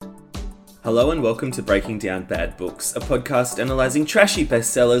Hello and welcome to Breaking Down Bad Books, a podcast analysing trashy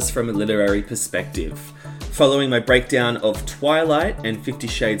bestsellers from a literary perspective. Following my breakdown of Twilight and 50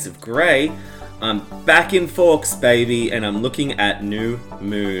 Shades of Grey, I'm back in Forks, baby, and I'm looking at New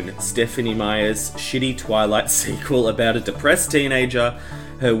Moon, Stephenie Meyer's shitty Twilight sequel about a depressed teenager,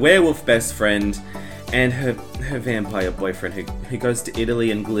 her werewolf best friend, and her vampire boyfriend who goes to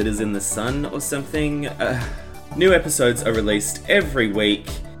Italy and glitters in the sun or something. New episodes are released every week.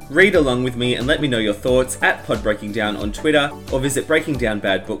 Read along with me and let me know your thoughts at PodBreakingDown on Twitter or visit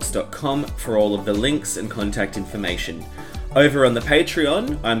breakingdownbadbooks.com for all of the links and contact information. Over on the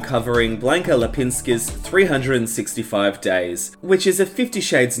Patreon, I'm covering Blanka Lapinska's 365 Days, which is a 50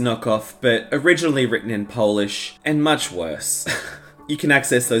 Shades knockoff, but originally written in Polish, and much worse. You can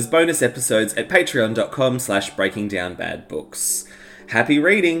access those bonus episodes at patreon.com/breakingdownbadbooks. Happy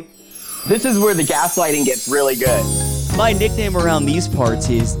reading! This is where the gaslighting gets really good. My nickname around these parts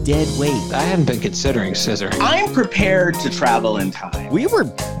is Dead Weight. I hadn't been considering scissoring. I'm prepared to travel in time. We were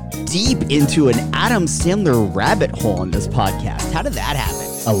deep into an Adam Sandler rabbit hole in this podcast. How did that happen?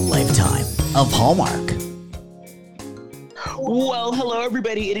 A lifetime of Hallmark. Well, hello,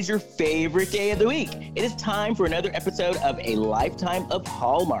 everybody. It is your favorite day of the week. It is time for another episode of A Lifetime of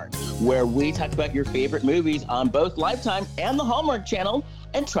Hallmark, where we talk about your favorite movies on both Lifetime and the Hallmark Channel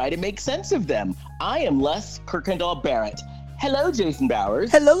and try to make sense of them. I am Les Kirkendall Barrett. Hello, Jason Bowers.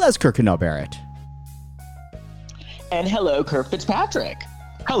 Hello, Les Kirkendall Barrett. And hello, Kirk Fitzpatrick.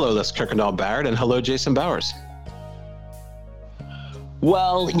 Hello, Les Kirkendall Barrett, and hello, Jason Bowers.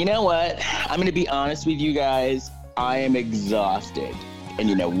 Well, you know what? I'm going to be honest with you guys. I am exhausted. And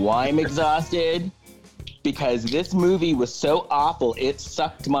you know why I'm exhausted? Because this movie was so awful, it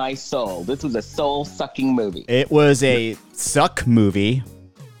sucked my soul. This was a soul-sucking movie. It was a suck movie.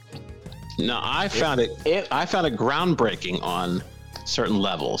 No, I found it groundbreaking on certain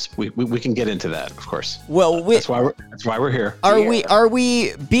levels. We can get into that, of course. Well, that's why we're here. Are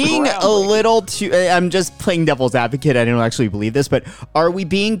we being a little too? I'm just playing devil's advocate. I don't actually believe this, but are we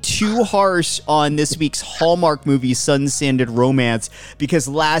being too harsh on this week's Hallmark movie, Sun-Sanded Romance? Because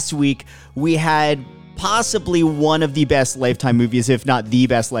last week we had possibly one of the best Lifetime movies, if not the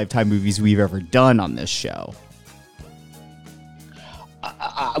best Lifetime movies we've ever done on this show.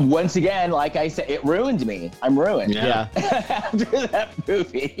 Once again, like I said, it ruined me. I'm ruined. Yeah. After that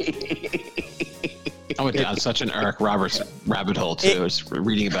movie. I went down such an Eric Roberts rabbit hole too. I was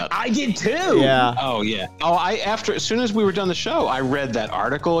reading about. I did too. Yeah. Oh yeah. Oh, as soon as we were done the show, I read that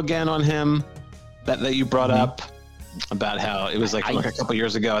article again on him that you brought up about how it was like a couple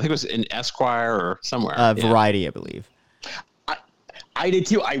years ago. I think it was in Esquire or somewhere. Variety, I believe. I did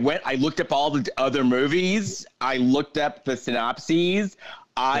too. I looked up all the other movies. I looked up the synopses.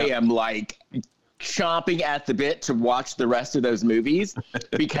 I am like chomping at the bit to watch the rest of those movies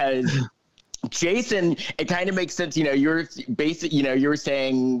because Jason, it kind of makes sense. You know, you're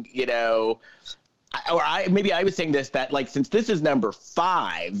saying, maybe I was saying this, that like, since this is number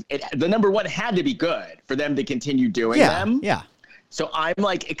 5, the number 1 had to be good for them to continue doing them. Yeah. So I'm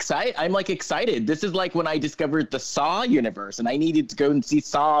excited. This is like when I discovered the Saw universe and I needed to go and see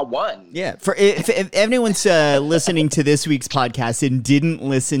Saw 1. Yeah. If anyone's listening to this week's podcast and didn't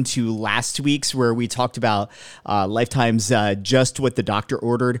listen to last week's where we talked about Lifetime's Just What the Doctor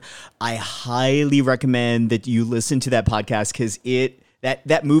Ordered, I highly recommend that you listen to that podcast because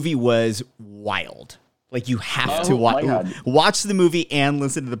that movie was wild. Like you have to watch the movie and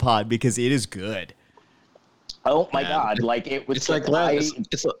listen to the pod because it is good. Oh my God! Like it was. It's like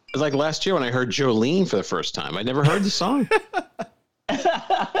last year when I heard Jolene for the first time. I never heard the song.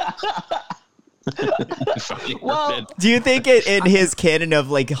 Well, do you think in his canon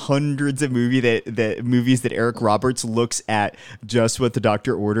of like hundreds of movies that Eric Roberts looks at Just What the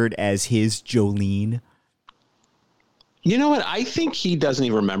Doctor Ordered as his Jolene? You know what? I think he doesn't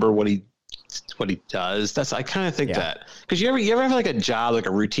even remember what he does. I kind of think that because you ever have like a job, like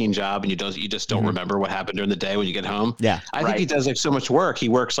a routine job, and you just don't remember what happened during the day when you get home. Yeah, I think he does like so much work. He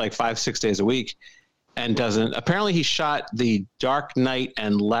works like 5-6 days a week, and doesn't. Apparently, he shot the Dark Knight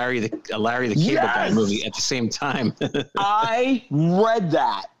and Larry the Cable Guy movie at the same time. I read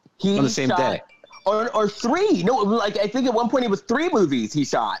that on the same day, or 3. No, like I think at one point it was 3 movies he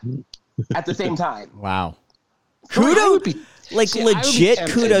shot at the same time. Wow. Kudos. Legit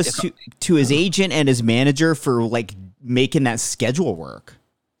kudos to his agent and his manager for like making that schedule work.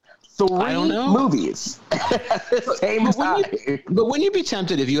 3 movies at the same time. But wouldn't you be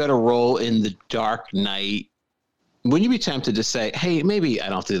tempted if you had a role in the Dark Knight? Wouldn't you be tempted to say, hey, maybe I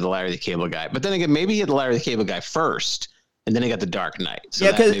don't have to do the Larry the Cable Guy, but then again, maybe you had the Larry the Cable Guy first, and then he got The Dark Knight. So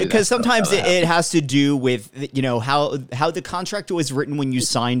yeah, maybe because that's sometimes how that it has to do with, you know, how the contract was written when you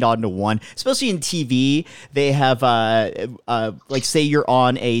signed on to one. Especially in TV, they have like, say you're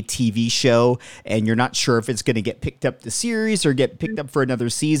on a TV show and you're not sure if it's going to get picked up the series or get picked up for another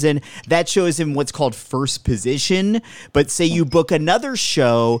season. That shows in what's called first position. But say you book another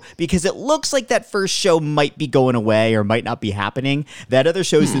show because it looks like that first show might be going away or might not be happening. That other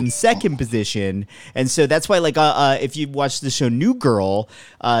show's in second position, and so that's why, like, if you watch the show New Girl,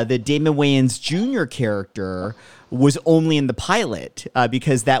 the Damon Wayans Jr. character was only in the pilot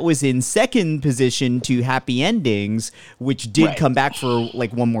because that was in second position to Happy Endings, which did come back for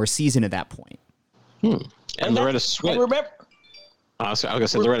like one more season at that point. And Loretta Swit. I was going to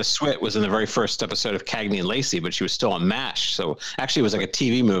say Loretta Swit was in the very first episode of Cagney and Lacey, but she was still on MASH. So actually, it was like a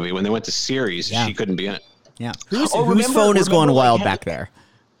TV movie. When they went to series, she couldn't be in it. Yeah. Whose phone is going wild back there?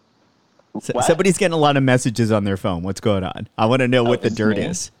 Somebody's getting a lot of messages on their phone. What's going on? I want to know what the dirt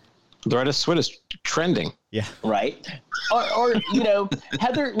is. Loretta Swit is trending. Yeah. Right. Or you know,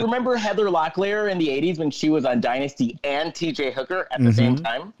 remember Heather Locklear in the 80s when she was on Dynasty and TJ Hooker at the same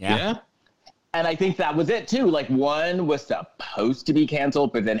time? Yeah. And I think that was it too. Like, one was supposed to be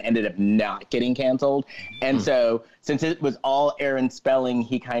canceled, but then ended up not getting canceled. And so since it was all Aaron Spelling,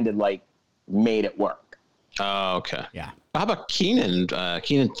 he kind of like made it work. Oh, okay. Yeah. How about Keenan?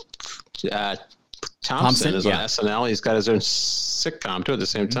 Keenan Thompson is on SNL. He's got his own sitcom too at the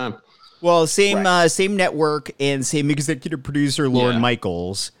same time. Well, same network and same executive producer, Lorne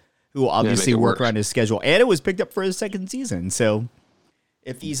Michaels, who obviously worked around his schedule. And it was picked up for his second season. So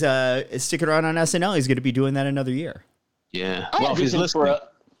if he's sticking around on SNL, he's going to be doing that another year. Yeah. Well, if he's listening.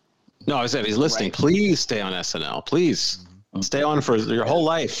 No, I said if he's listening, please stay on SNL. Please stay on for your whole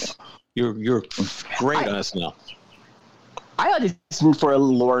life. You're great on SNL. I auditioned for a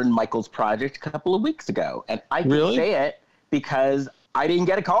Lorne Michaels project a couple of weeks ago, and I can say it because I didn't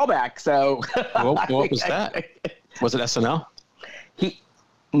get a call back. So what was that? Was it SNL?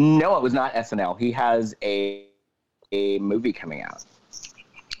 No, it was not SNL. He has a movie coming out.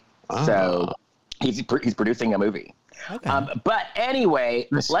 So he's producing a movie. Okay. But anyway,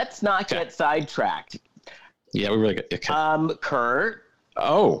 let's not get sidetracked. Yeah, we really get Kurt.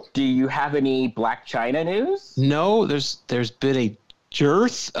 Oh. Do you have any Blac Chyna news? No, there's been a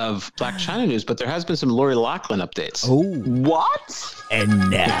dearth of Blac Chyna news, but there has been some Lori Loughlin updates. Oh. What? And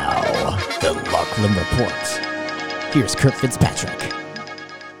now, the Loughlin Report. Here's Kurt Fitzpatrick.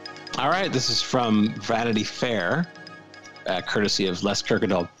 All right, this is from Vanity Fair, courtesy of Les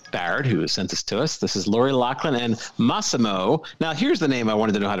Kirkendall Barrett, who sent this to us. This is Lori Loughlin and Massimo. Now, here's the name I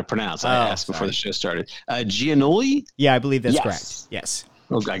wanted to know how to pronounce. I asked before the show started. Giannoli? Yeah, I believe that's correct. Yes.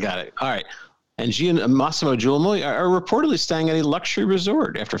 Oh, I got it. All right. And Massimo Giannoli are reportedly staying at a luxury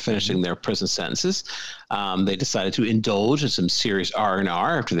resort after finishing their prison sentences. They decided to indulge in some serious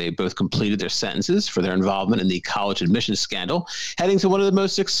R&R after they both completed their sentences for their involvement in the college admissions scandal, heading to one of the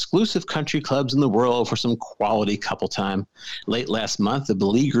most exclusive country clubs in the world for some quality couple time. Late last month, the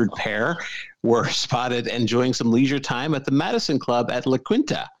beleaguered pair were spotted enjoying some leisure time at the Madison Club at La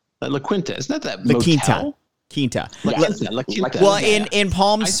Quinta. La Quinta, isn't that La motel? Quinta. La Quinta. Well, in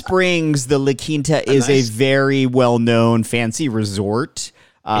Palm Springs, the La Quinta is a very well-known fancy resort.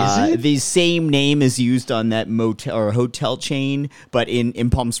 The same name is used on that motel or hotel chain, but in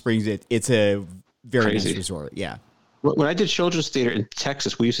Palm Springs, it's a very nice resort. Yeah. When I did children's theater in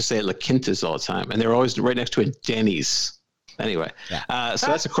Texas, we used to say La Quintas all the time, and they were always right next to a Denny's. Anyway, so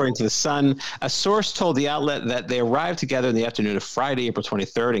that's according to The Sun. A source told the outlet that they arrived together in the afternoon of Friday, April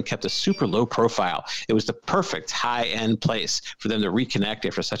 23rd, and kept a super low profile. It was the perfect high-end place for them to reconnect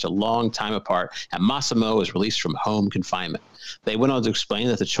after such a long time apart, and Massimo was released from home confinement. They went on to explain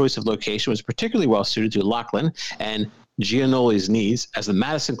that the choice of location was particularly well-suited to Loughlin and Giannoli's needs, as the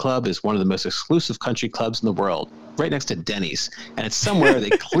Madison Club is one of the most exclusive country clubs in the world, right next to Denny's, and it's somewhere they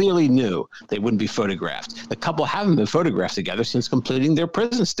clearly knew they wouldn't be photographed. The couple haven't been photographed together since completing their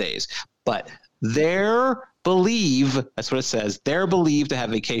prison stays, but that's what it says, they're believed to have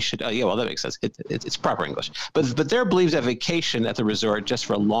vacation. Oh, yeah, well, that makes sense. It's proper English. But they're believed to have vacation at the resort just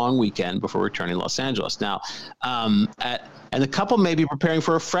for a long weekend before returning to Los Angeles. Now, and the couple may be preparing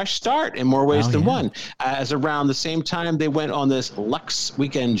for a fresh start in more ways than one. As around the same time they went on this luxe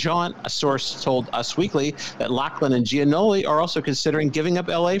weekend jaunt, a source told Us Weekly that Loughlin and Giannoli are also considering giving up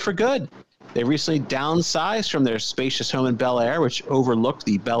L.A. for good. They recently downsized from their spacious home in Bel Air, which overlooked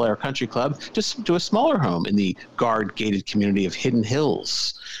the Bel Air Country Club, just to a smaller home in the guard-gated community of Hidden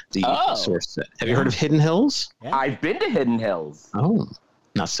Hills. The source said. Have you heard of Hidden Hills? Yeah. I've been to Hidden Hills. Oh,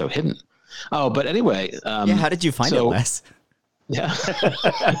 not so hidden. Oh, but anyway. How did you find it, Wes? Yeah.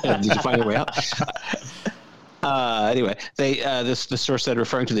 Did you find your way out? Anyway, the source said,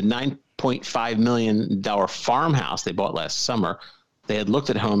 referring to the $9.5 million farmhouse they bought last summer, they had looked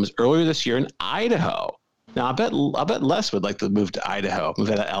at homes earlier this year in Idaho. Now, I bet Les would like to move to Idaho, move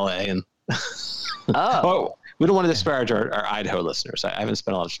out of LA, and well, we don't want to disparage our Idaho listeners. I haven't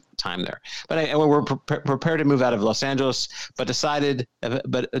spent a lot of time there, but we're prepared to move out of Los Angeles, but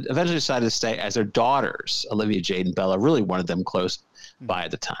eventually decided to stay as their daughters, Olivia, Jade, and Bella, really wanted them close by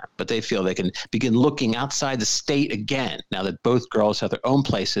at the time, but they feel they can begin looking outside the state again now that both girls have their own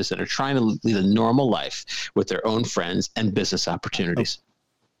places and are trying to lead a normal life with their own friends and business opportunities.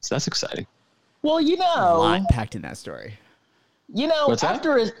 So that's exciting. Well, a lot packed in that story. What's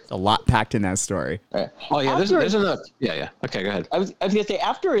after a lot packed in that story. Oh yeah, there's enough. Yeah. Okay, go ahead. I was gonna say,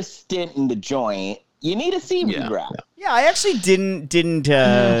 after a stint in the joint, you need a CV wrap. Yeah, I actually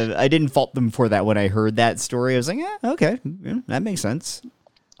didn't fault them for that when I heard that story. I was like, okay, that makes sense.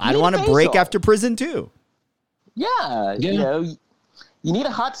 I don't want to break after prison too. Yeah, you need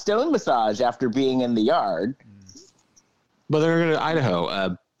a hot stone massage after being in the yard. But they're going to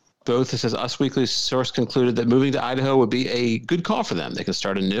Idaho. Both, it says, Us Weekly source concluded that moving to Idaho would be a good call for them. They can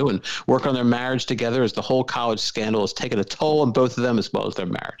start anew and work on their marriage together as the whole college scandal has taken a toll on both of them as well as their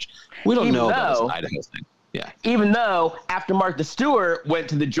marriage. We don't know about this Idaho thing. Yeah. Even though after Martha Stewart went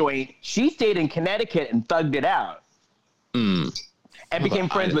to the joint, she stayed in Connecticut and thugged it out. And became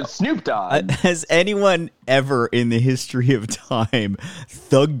friends with Snoop Dogg. Has anyone ever in the history of time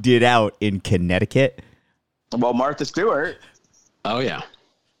thugged it out in Connecticut? Well, Martha Stewart. Oh, yeah.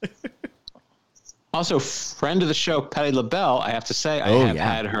 Also, friend of the show, Patti LaBelle, I have to say, I have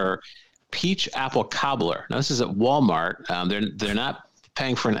had her peach apple cobbler. Now, this is at Walmart. They're not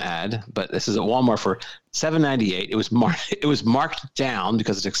paying for an ad, but this is at Walmart for $7.98. It was marked down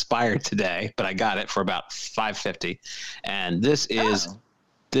because it expired today, but I got it for about $5.50. And this is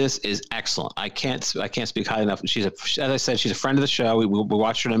excellent. I can't speak highly enough. As I said, she's a friend of the show. We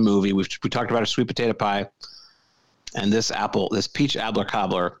watched her in a movie. We talked about her sweet potato pie. And this peach apple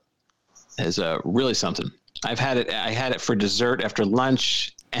cobbler is really something. I had it for dessert after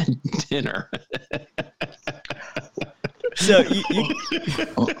lunch and dinner. So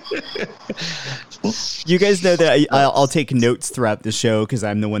you guys know that I'll take notes throughout the show because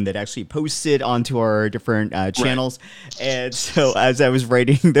I'm the one that actually posted onto our different channels. Right. And so as I was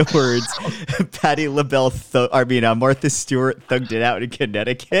writing the words, Patti LaBelle, Martha Stewart thugged it out in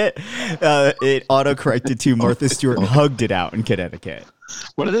Connecticut, it autocorrected to Martha Stewart hugged it out in Connecticut.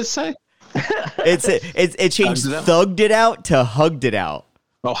 What did it say? It changed thugged it out to hugged it out.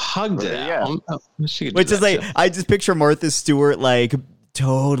 Oh, hugged it out. Which is like, I just picture Martha Stewart like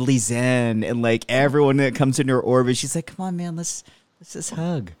totally zen and like everyone that comes into her orbit, she's like, come on, man, let's just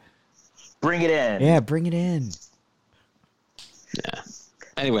hug. Bring it in. Yeah, bring it in. Yeah.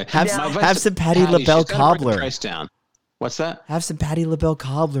 Anyway, have some Patti LaBelle cobbler. Price down. What's that? Have some Patti LaBelle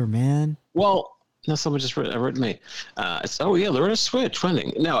cobbler, man. Well, no, someone just wrote me. Loretta Swit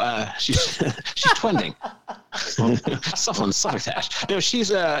twinning. No, she's twinning. Someone succotash.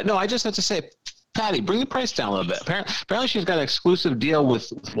 No, I just have to say, Patty, bring the price down a little bit. Apparently she's got an exclusive deal with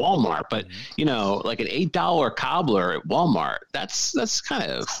Walmart, but like an $8 cobbler at Walmart, that's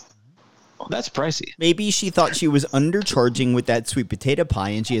pricey. Maybe she thought she was undercharging with that sweet potato pie,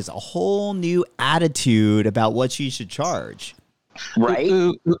 and she has a whole new attitude about what she should charge. Right?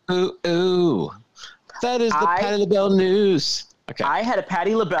 Ooh. That is the Patti LaBelle news. Okay. I had a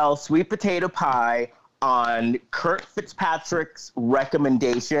Patti LaBelle sweet potato pie on Kurt Fitzpatrick's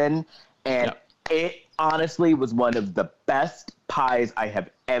recommendation, and it honestly was one of the best pies I have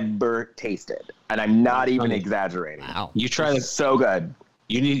ever tasted. And I'm not even exaggerating. Wow. You try this. So good.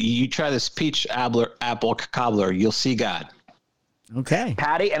 You try this peach apple cobbler, you'll see God. Okay.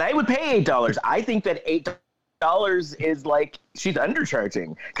 Patty, and I would pay $8. I think that $8 is like she's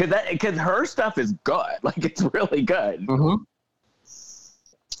undercharging because her stuff is good. Like, it's really good. Mm-hmm.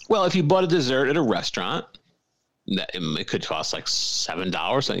 Well, if you bought a dessert at a restaurant, it could cost like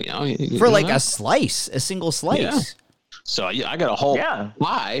 $7. For like a slice, a single slice. Yeah. So I got a whole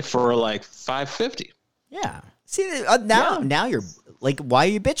pie for like $5.50. Yeah. See, now you're like, why are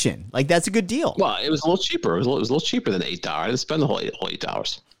you bitching? Like, that's a good deal. Well, it was a little cheaper. It was a little cheaper than $8. I didn't spend the whole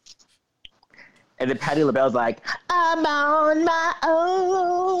 $8. And then Patti LaBelle's like, I'm on my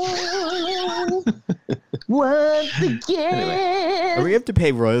own once again. Anyway, do we have to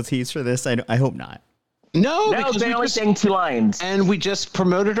pay royalties for this? I hope not. No, they only sang 2 lines. And we just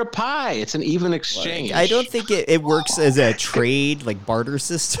promoted her pie. It's an even exchange. I don't think it works as a trade, like barter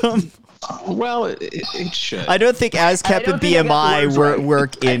system. Well, it should. I don't think ASCAP and BMI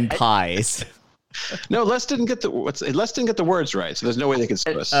work in pies. No, Les didn't get the words right, so there's no way they can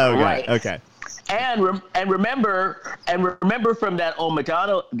sue us. Oh, right. Okay. remember from that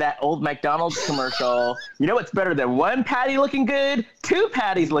old McDonald's commercial. You know what's better than one patty looking good? Two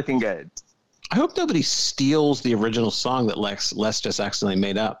patties looking good. I hope nobody steals the original song that Les just accidentally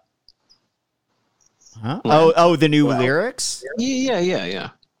made up. Huh? The new lyrics? Yeah.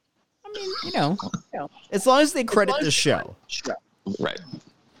 I mean, as long as they credit the show. Right.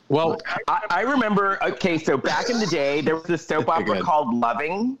 Well, I remember, okay, so back in the day, there was this soap opera called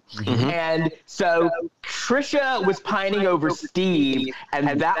Loving. Mm-hmm. And so Trisha was pining over Steve,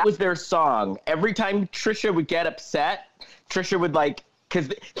 and that was their song. Every time Trisha would get upset, Trisha would because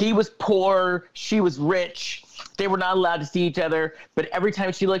he was poor, she was rich, they were not allowed to see each other, but every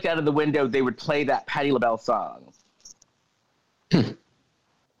time she looked out of the window, they would play that Patti LaBelle song. And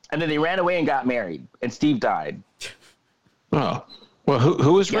then they ran away and got married, and Steve died. Oh. Well,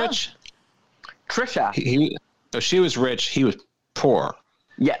 who was rich? Trisha. She was rich. He was poor.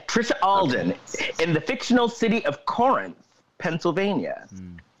 Yeah, Trisha Alden in the fictional city of Corinth, Pennsylvania.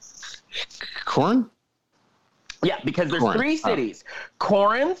 Corn? Yeah, because there's three cities.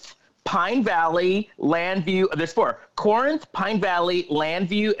 Corinth, Pine Valley, Landview. There's four. Corinth, Pine Valley,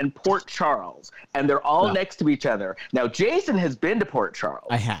 Landview, and Port Charles. And they're all next to each other. Now, Jason has been to Port Charles.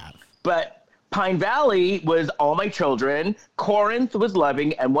 I have. But Pine Valley was All My Children, Corinth was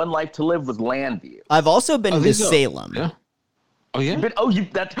Loving, and One Life to Live was Landview. I've also been to Salem. Yeah. Oh, yeah?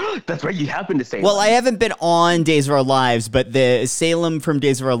 That's right, you have been to Salem. Well, I haven't been on Days of Our Lives, but the Salem from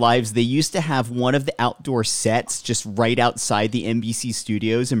Days of Our Lives, they used to have one of the outdoor sets just right outside the NBC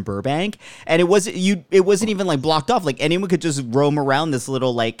studios in Burbank, and it wasn't even blocked off. Anyone could just roam around this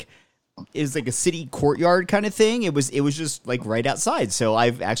little it was a city courtyard kind of thing. It was just right outside. So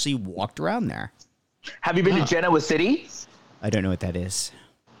I've actually walked around there. Have you been to Genoa City? I don't know what that is.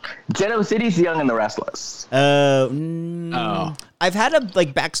 Genoa City's The Young and the Restless. I've had a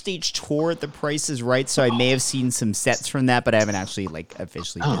backstage tour at The Price is Right, so I may have seen some sets from that, but I haven't actually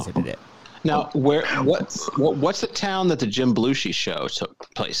officially visited it. Now, what's the town that the Jim Belushi show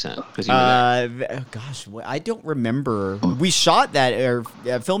took place in? Because you were there. Gosh, I don't remember. We shot that or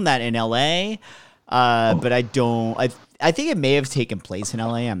filmed that in L.A., but I don't. I think it may have taken place in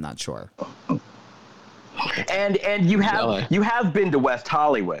L.A. I'm not sure. And you have been to West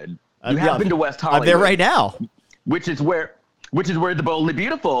Hollywood. You have been to West Hollywood. I'm there right now, which is where the Bold and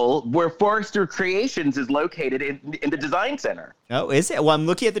Beautiful, where Forrester Creations is located in the Design Center. Oh, is it? Well, I'm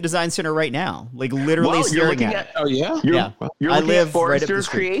looking at the Design Center right now, literally staring at it. Oh, yeah? You're looking at Forrester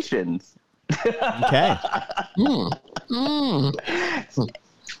Creations. Okay.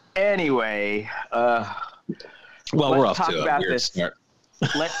 Anyway, we're off to a weird start.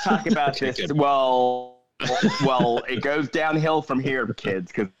 Let's talk about this. Well, it goes downhill from here,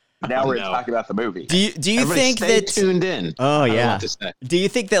 kids, because now we're talking about the movie. Do you think that tuned in? Oh yeah. Do you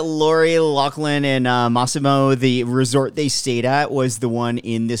think that Lori Loughlin and Massimo, the resort they stayed at, was the one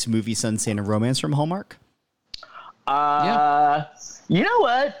in this movie Sunset and Romance from Hallmark? Yeah. You know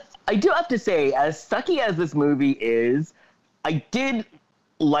what? I do have to say, as sucky as this movie is, I did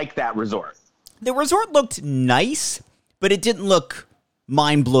like that resort. The resort looked nice, but it didn't look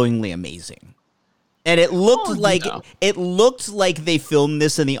mind-blowingly amazing. And it looked like they filmed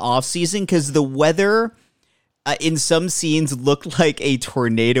this in the off season because the weather in some scenes looked like a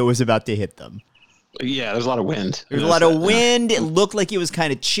tornado was about to hit them. Yeah, there's a lot of wind. There's a lot of wind. It looked like it was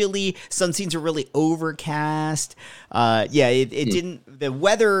kind of chilly. Some scenes are really overcast. It didn't. The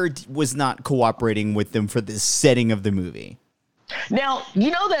weather was not cooperating with them for the setting of the movie. Now,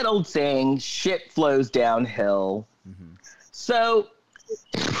 you know that old saying, shit flows downhill. Mm-hmm. So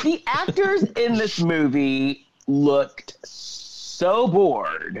the actors in this movie looked so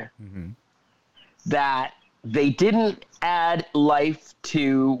bored that they didn't add life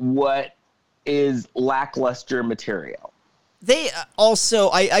to what is lackluster material. They also,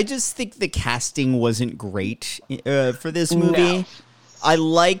 I just think the casting wasn't great for this movie. No. I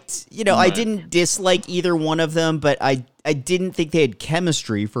liked, I didn't dislike either one of them, but I didn't think they had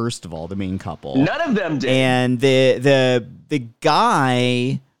chemistry, first of all, the main couple. None of them did. And the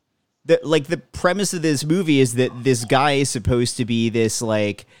guy, the premise of this movie is that this guy is supposed to be this,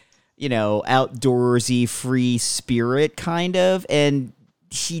 outdoorsy, free spirit, kind of, and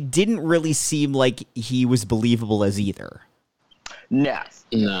he didn't really seem like he was believable as either. No.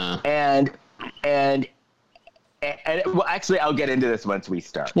 And well, actually, I'll get into this once we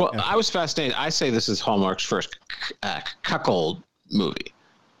start. Well, I was fascinated. I say this is Hallmark's first cuckold movie.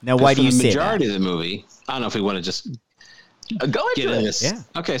 Now, why do you say that? The majority of the movie, I don't know if we want to just go into this. Yeah.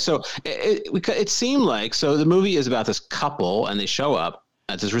 Okay, so it seemed like, the movie is about this couple, and they show up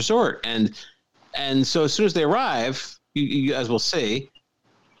at this resort, and so as soon as they arrive, you guys will see,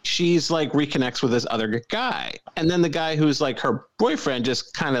 she's like reconnects with this other guy, and then the guy who's like her boyfriend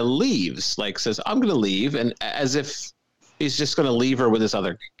just kind of leaves, like says, I'm gonna leave, and as if he's just gonna leave her with this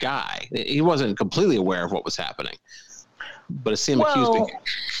other guy. He wasn't completely aware of what was happening, but it seemed like he was being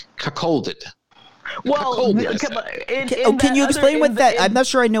cuckolded. Well, can you explain what that? I'm not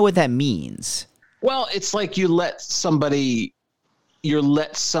sure I know what that means. Well, it's like you let somebody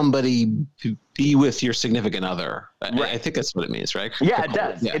be with your significant other. Right. I think that's what it means, right? Yeah, it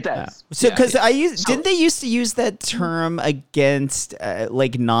does. Yeah. It does. So, because didn't they used to use that term against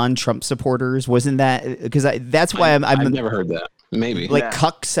like non-Trump supporters? Wasn't that because that's why I've never heard that. Maybe like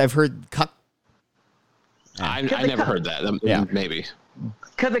cucks. I've heard cuck. I never heard that. Maybe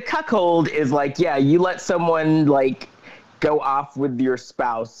because a cuckold is like, you let someone like go off with your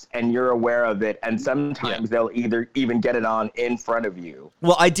spouse and you're aware of it, and sometimes they'll either even get it on in front of you.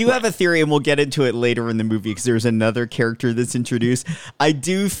 Well, I do have a theory, and we'll get into it later in the movie because there's another character that's introduced. I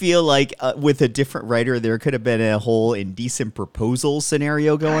do feel like with a different writer, there could have been a whole indecent proposal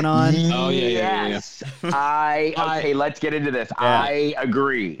scenario going on. Oh, yeah. Okay, let's get into this. Yeah. I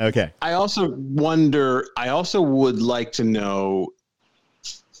agree. Okay. I also would like to know,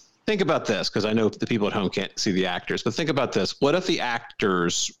 think about this, because I know the people at home can't see the actors, but think about this. What if the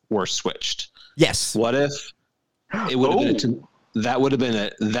actors were switched? Yes. What if it would have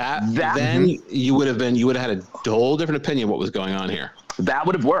been then you would have had a whole different opinion of what was going on here. That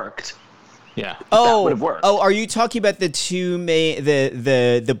would have worked. Yeah. That would have worked. Oh, are you talking about the two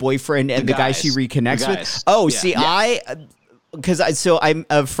the boyfriend and the guy she reconnects with? Oh, yeah. See, I'm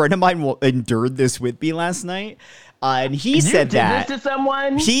a friend of mine endured this with me last night. And he said that this to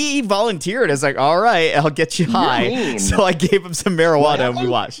someone? He volunteered. I was like, all right, I'll get you high. So I gave him some marijuana and we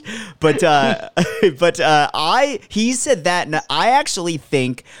watched. But he said that, and I actually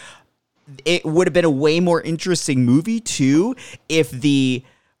think it would have been a way more interesting movie too if the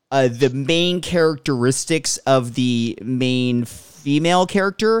main characteristics of the main female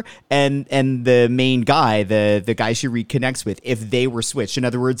character and the main guy, the guy she reconnects with, if they were switched. In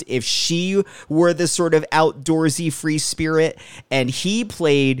other words, if she were the sort of outdoorsy free spirit and he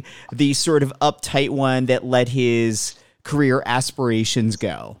played the sort of uptight one that let his career aspirations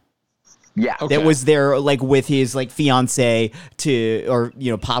go. Yeah. Okay. That was there like with his like fiance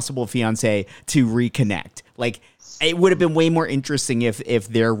possible fiance to reconnect. Like it would have been way more interesting if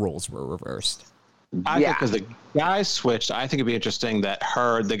their roles were reversed. I think because the guy switched, I think it'd be interesting that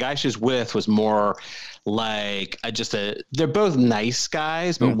the guy she's with was more like they're both nice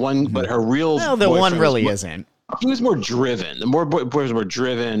guys, but but her real one really isn't. He was more driven. The more boys were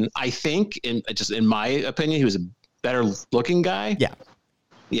driven, I think, in my opinion, he was a better looking guy. Yeah.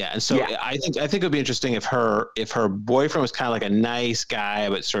 Yeah, and so I think it'd be interesting if her boyfriend was kind of like a nice guy,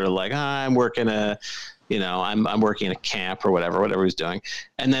 but sort of like I'm working I'm working in a camp or whatever he's doing.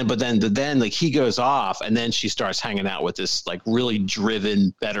 And then, but then like he goes off and then she starts hanging out with this like really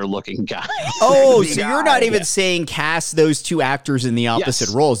driven, better looking guy. Oh, so you're not even saying cast those two actors in the opposite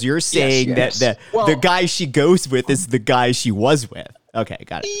roles. You're saying that the guy she goes with is the guy she was with. Okay,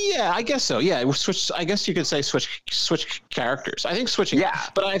 got it. Yeah, I guess so. Yeah, I guess you could say switch characters. I think switching. Yeah,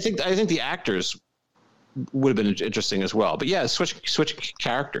 but I think the actors would have been interesting as well. But yeah, switch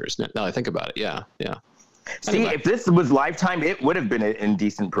characters. Now I think about it. Yeah. See, anyway. If this was Lifetime, it would have been an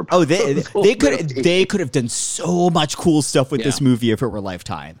indecent proposal. Oh, they could have done so much cool stuff with this movie if it were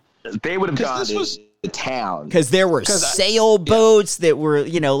Lifetime. They would have gone to town because there were sailboats that were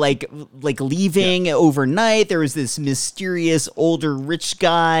like leaving overnight. There was this mysterious older rich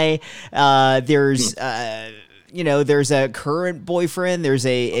guy. There's there's a current boyfriend. There's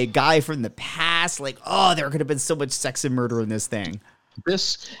a guy from the past. Like, there could have been so much sex and murder in this thing.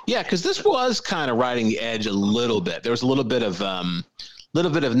 Because this was kind of riding the edge a little bit. There was a little bit of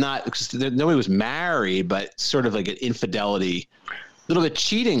not because nobody was married, but sort of like an infidelity, a little bit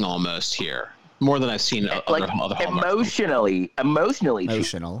cheating almost here, more than I've seen other emotionally.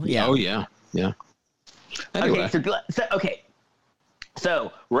 Yeah. Oh yeah. Anyway.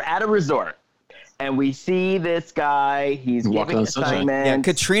 So we're at a resort. And we see this guy. He's giving an assignment. Yeah,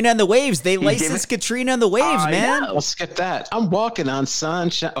 Katrina and the Waves. They licensed Katrina and the Waves, man. I'll skip that. I'm walking on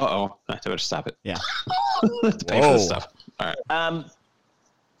sunshine. I better stop it. Yeah. To pay for this stuff. All right.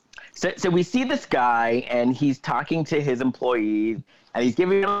 So we see this guy, and he's talking to his employees, and he's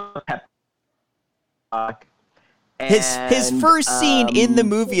giving him a pep talk. His first scene in the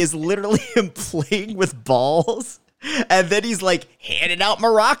movie is literally him playing with balls, and then he's like handing out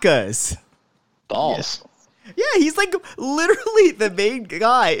maracas. Balls. Yeah, he's like literally the main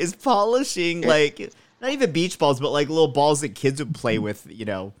guy is polishing like not even beach balls, but like little balls that kids would play with,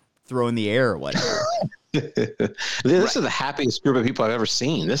 throw in the air or whatever. This is the happiest group of people I've ever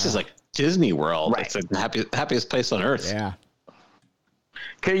seen. This is like Disney World. Right. It's like the happiest place on earth. Yeah.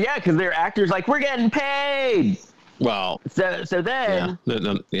 Because they're actors like, we're getting paid. Well, So then,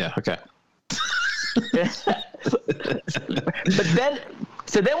 okay.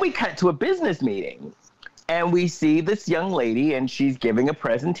 So then we cut to a business meeting, and we see this young lady, and she's giving a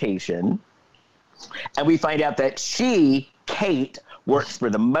presentation, and we find out that Kate, works for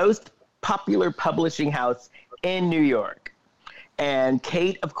the most popular publishing house in New York. And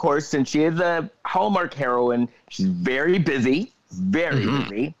Kate, of course, since she is a Hallmark heroine, she's very busy,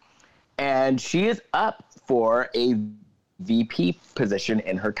 busy, and she is up for a VP position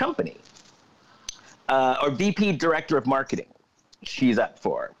in her company, or VP Director of Marketing. She's up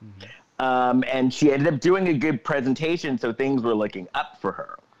for, and she ended up doing a good presentation, so things were looking up for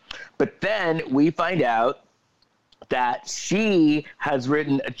her. But then we find out that she has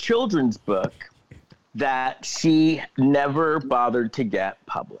written a children's book that she never bothered to get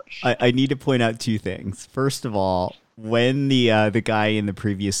published. I need to point out two things. First of all, when the guy in the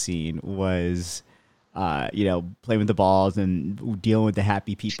previous scene was, playing with the balls and dealing with the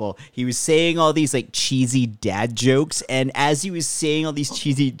happy people, he was saying all these like cheesy dad jokes. And as he was saying all these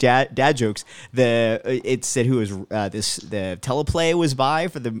cheesy dad jokes, it said who was the teleplay was by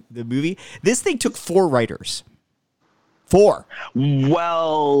for the movie. This thing took 4 writers. 4.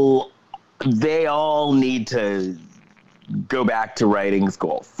 Well, they all need to go back to writing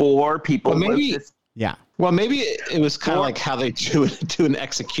school. 4 people. Well, maybe. Yeah. Well, maybe it was kind of like how they do an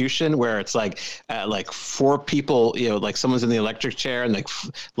execution, where it's like 4 people, like someone's in the electric chair, and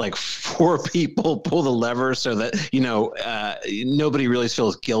like 4 people pull the lever so that nobody really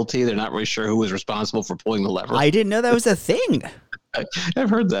feels guilty. They're not really sure who was responsible for pulling the lever. I didn't know that was a thing. I've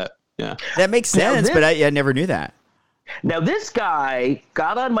heard that. Yeah, that makes sense, but I never knew that. Now, this guy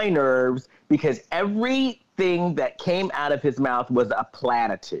got on my nerves because everything that came out of his mouth was a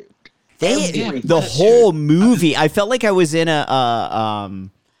platitude. The whole movie, I felt like I was in a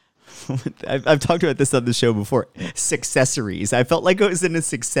I've talked about this on the show before. Successories. I felt like I was in a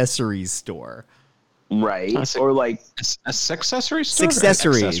accessories store. Right. Or like a accessory store?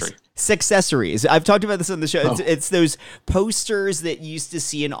 Accessories. I've talked about this on the show. It's those posters that you used to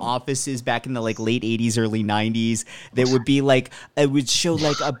see in offices back in the like late 80s, early 90s that would be like, it would show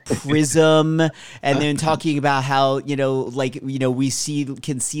like a prism and then talking about how, we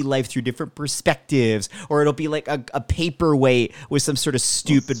can see life through different perspectives, or it'll be like a paperweight with some sort of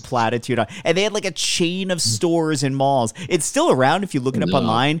stupid platitude on. And they had like a chain of stores and malls. It's still around if you look it up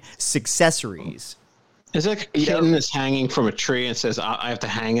online. Successories. Is it like a kitten that's hanging from a tree and says, I have to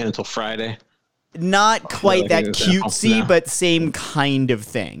hang it until Friday? Not quite that cutesy, but same kind of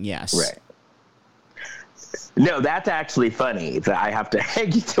thing, yes. Right. No, that's actually funny. That I have to hang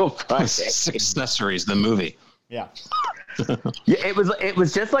it till Friday. Accessories, the movie. Yeah. Yeah, it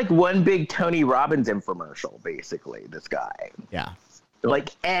was just like one big Tony Robbins infomercial, basically, this guy. Yeah. Like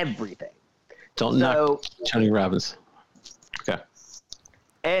everything. Don't knock Tony Robbins. Okay.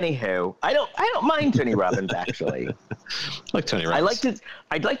 Anywho, I don't mind Tony Robbins actually. I like Tony Robbins.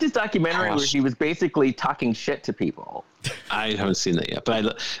 I liked his documentary where he was basically talking shit to people. I haven't seen that yet,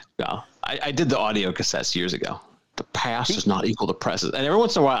 but I did the audio cassettes years ago. The past is not equal to present, and every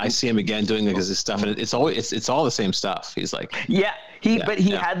once in a while I see him again doing his stuff, and it's all the same stuff. He's like, he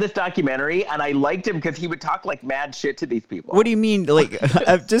had this documentary, and I liked him because he would talk like mad shit to these people. What do you mean? Like,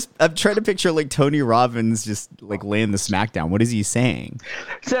 I'm trying to picture like Tony Robbins just like laying the smackdown. What is he saying?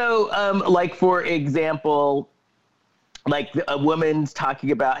 So, like for example, like a woman's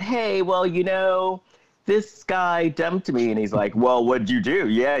talking about, hey, well, this guy dumped me, and he's like, well, what'd you do?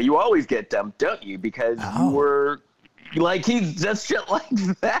 Yeah, you always get dumped, don't you? Because you were like, he's just shit like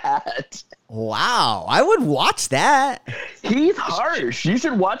that. Wow, I would watch that. He's harsh. You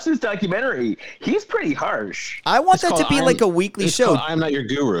should watch this documentary. He's pretty harsh. I want that to be like a weekly show. I'm Not Your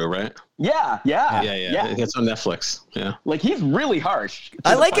Guru, right? Yeah. It's on Netflix. Yeah. Like, he's really harsh.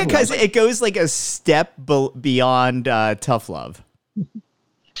 I like it because it goes like a step beyond tough love.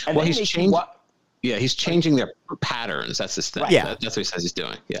 And well, he's changed. Yeah, he's changing their patterns. That's his thing. Right. Yeah, that's what he says he's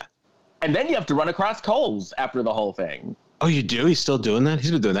doing. Yeah. And then you have to run across coals after the whole thing. Oh, you do? He's still doing that?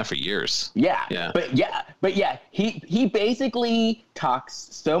 He's been doing that for years. Yeah. But he basically talks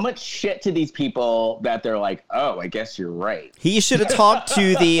so much shit to these people that they're like, oh, I guess you're right. He should have talked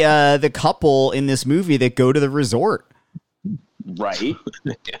to the couple in this movie that go to the resort. Right.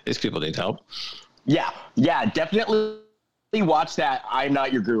 Yeah, these people need help. Yeah, definitely watch that I'm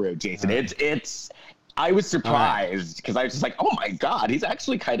Not Your Guru, Jason. I was surprised because I was just like, oh my God, he's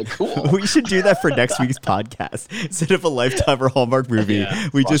actually kind of cool. We should do that for next week's podcast. Instead of a Lifetime or Hallmark movie,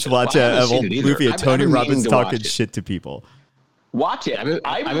 we just watch a movie of Tony Robbins talking shit to people. Watch it.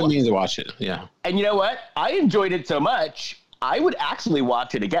 I've been meaning to watch it. Yeah. And you know what? I enjoyed it so much, I would actually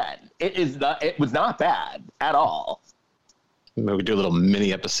watch it again. It was not bad at all. Maybe we do a little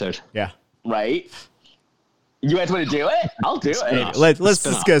mini episode. Yeah. Right? You guys want to do it? I'll do it. Let's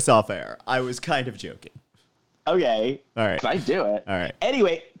discuss off air. I was kind of joking. Okay. All right. I do it. All right.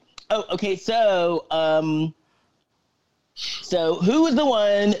 Anyway. Oh, okay. So who was the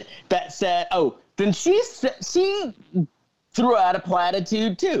one that said? Oh, then she threw out a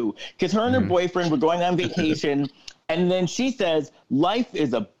platitude too, because her and her boyfriend were going on vacation, and then she says, "Life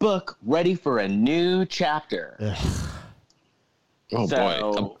is a book ready for a new chapter." Oh boy,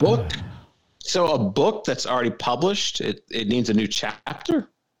 a book. So a book that's already published, it needs a new chapter?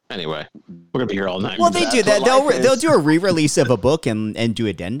 Anyway, we're going to be here all night. Well, they do that. They'll do a re-release of a book and do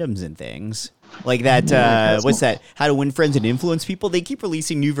addendums and things. Like that, what's that? How to Win Friends and Influence People? They keep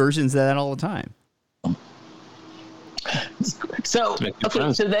releasing new versions of that all the time. So,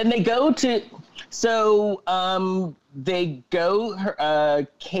 okay, so then they go to,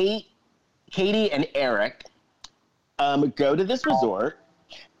 Katie and Eric go to this resort.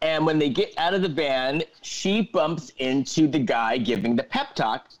 And when they get out of the van, she bumps into the guy giving the pep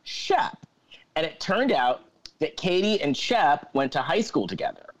talk, Shep. And it turned out that Katie and Shep went to high school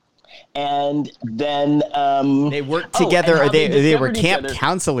together. And then they worked together, or they were camp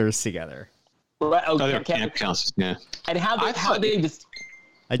counselors together. Right, they were camp counselors, yeah. And I thought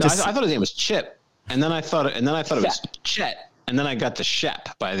his name was Chip, and then I thought it was Chet, and then I got the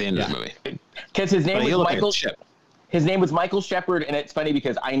Shep by the end of the movie. Because his name was Michael Shep. His name was Michael Shepard, and it's funny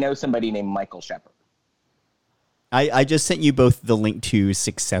because I know somebody named Michael Shepard. I just sent you both the link to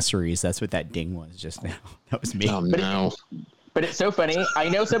Successories. That's what that ding was just now. That was me. Oh, no. But it's so funny. I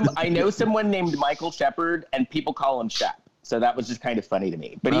know someone named Michael Shepard, and people call him Shep. So that was just kind of funny to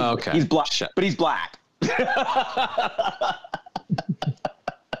me. But he's black. But he's black.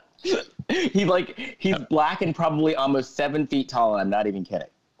 He's black and probably almost 7 feet tall. I'm not even kidding.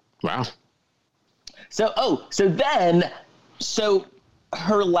 Wow. So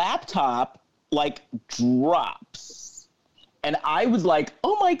her laptop drops, and I was like,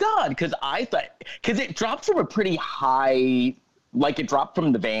 oh my God, because it dropped from a pretty high, it dropped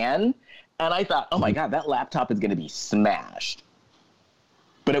from the van, and I thought, oh my God, that laptop is going to be smashed,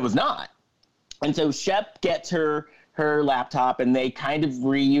 but it was not. And so Shep gets her laptop, and they kind of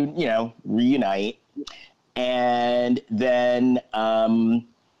reunite, and then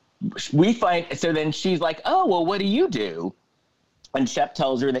then she's like, oh, well, what do you do? And Shep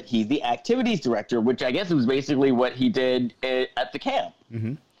tells her that he's the activities director, which I guess was basically what he did at the camp.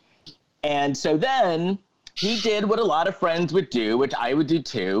 Mm-hmm. And so then he did what a lot of friends would do, which I would do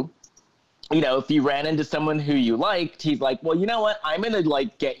too. If you ran into someone who you liked, he's like, well, you know what? I'm going to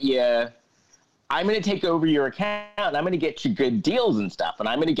I'm going to take over your account, and I'm going to get you good deals and stuff, and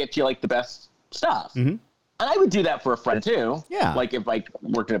I'm going to get you the best stuff. Mm-hmm. And I would do that for a friend too. Yeah. If I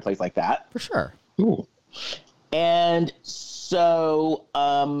worked in a place like that. For sure. Ooh. And so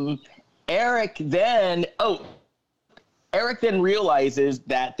Eric then realizes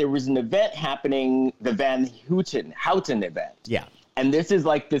that there was an event happening, the Van Houten event. Yeah. And this is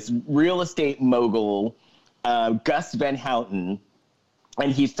this real estate mogul, Gus Van Houten.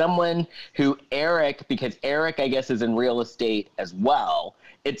 And he's someone who because Eric, I guess, is in real estate as well.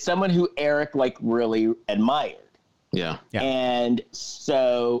 It's someone who Eric really admired. Yeah. And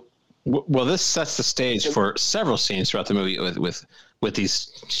so, well, this sets the stage for several scenes throughout the movie with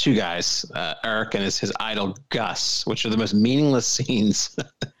these two guys, Eric and his idol Gus, which are the most meaningless scenes.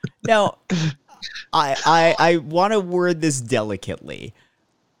 Now, I want to word this delicately.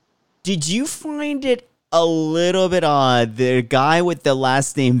 Did you find it a little bit odd? The guy with the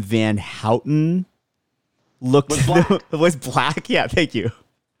last name Van Houten was black? Yeah, thank you.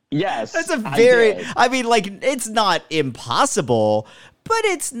 Yes. That's it's not impossible, but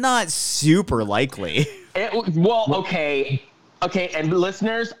it's not super likely. Okay. And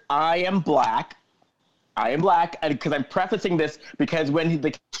listeners, I am black, and because I'm prefacing this because when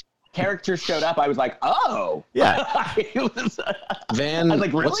the character showed up, I was like, oh. Yeah. Van, I was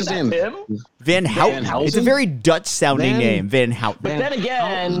like, really? What's his name? Him? Van Houten. It's a very Dutch-sounding name, Van Houten. But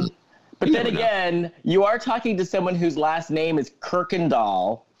then again, you are talking to someone whose last name is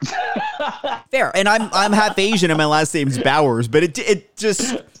Kirkendall. Fair, and I'm half Asian, and my last name's Bowers. But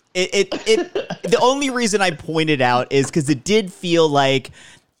the only reason I pointed out is because it did feel like,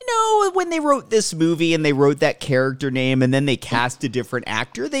 when they wrote this movie and they wrote that character name and then they cast a different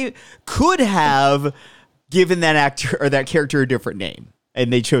actor, they could have given that actor or that character a different name,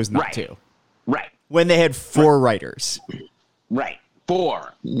 and they chose not to. Right. When they had 4 writers. Right.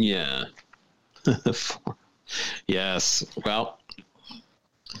 4. Yeah. 4. Yes. Well,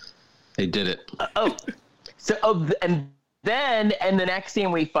 they did it. And then in the next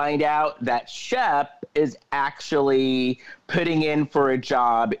scene, we find out that Shep is actually putting in for a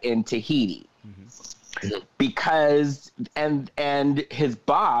job in Tahiti because and his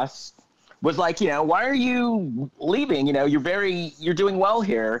boss was like, why are you leaving? You're doing well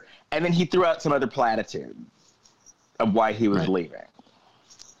here. And then he threw out some other platitude of why he was leaving.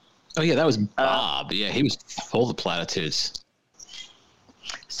 Oh yeah, that was Bob. Yeah, he was full of platitudes.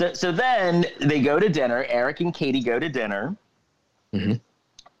 So then they go to dinner. Eric and Katie go to dinner,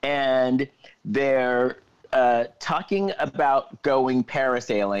 and they're talking about going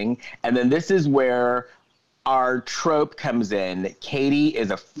parasailing. And then this is where our trope comes in. Katie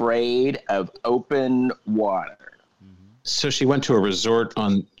is afraid of open water. So she went to a resort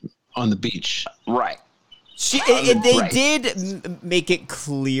on the beach. Right. They did make it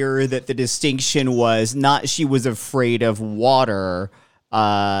clear that the distinction was not she was afraid of water,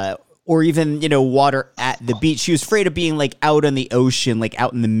 or even, water at the beach. She was afraid of being like out on the ocean, like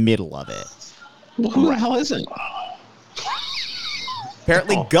out in the middle of it. Well, who the hell isn't?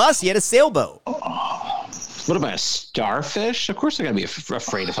 Apparently Gus, he had a sailboat. What am I, a starfish? Of course I gotta be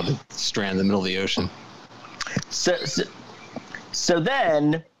afraid if I'm stranded in the middle of the ocean. So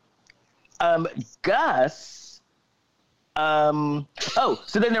then, Gus, so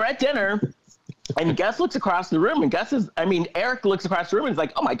then they're at dinner, and Gus looks across the room, and Eric looks across the room and is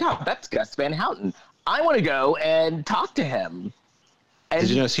like, oh my God, that's Gus Van Houten. I want to go and talk to him. And did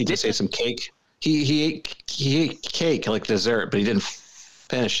you notice he did say some cake? He ate cake like dessert, but he didn't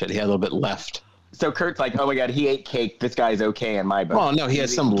finish it. He had a little bit left. So Kurt's like, oh my God, he ate cake. This guy's okay in my book. Oh no, he had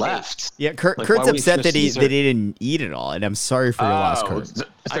some left. Yeah, Kurt's upset that he didn't eat it all, and I'm sorry for your loss, Kurt. So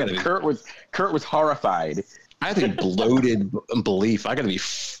Kurt was horrified. I have to be bloated in belief. I got to be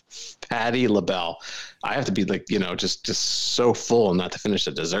Patty LaBelle. I have to be like, just so full not to finish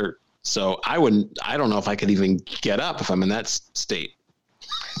the dessert. So I don't know if I could even get up if I'm in that state.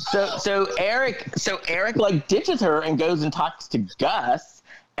 So Eric like ditches her and goes and talks to Gus.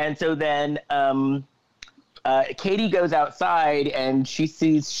 And so then Katie goes outside and she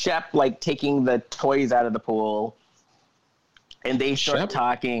sees Shep like taking the toys out of the pool. And they start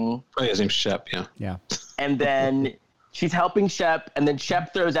talking. Oh, his name's Shep, yeah. Yeah. And then she's helping Shep, and then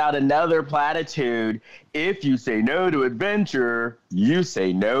Shep throws out another platitude. If you say no to adventure, you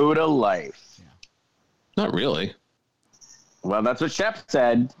say no to life. Yeah. Not really. Well, that's what Shep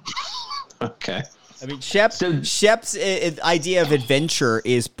said. Okay. I mean, Shep's idea of adventure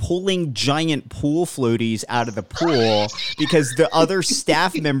is pulling giant pool floaties out of the pool because the other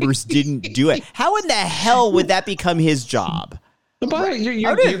staff members didn't do it. How in the hell would that become his job? By the way,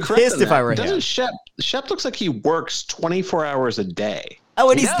 you're correct. Pissed if I were him. Shep looks like he works 24 hours a day. Oh,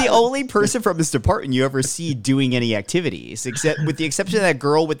 and he's the only person from his department you ever see doing any activities, except with the exception of that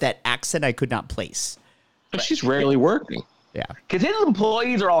girl with that accent I could not place. But she's rarely working. Yeah. Because his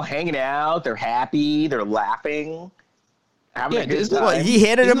employees are all hanging out. They're happy. They're laughing. Having a good time. Well, he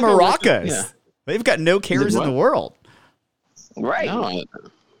handed them maracas. Yeah. They've got no cares in the world. Right. No.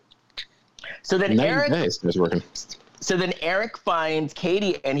 So then Eric is working. So then Eric finds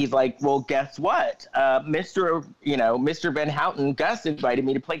Katie and he's like, well, guess what? Mr. Van Houten, Gus invited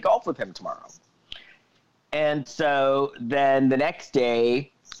me to play golf with him tomorrow. And so then the next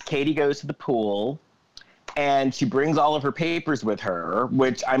day, Katie goes to the pool and she brings all of her papers with her,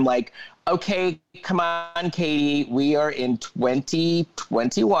 which I'm like, okay, come on, Katie. We are in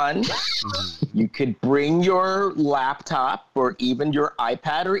 2021. You could bring your laptop or even your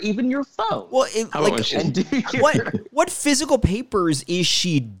iPad or even your phone. Well, what physical papers is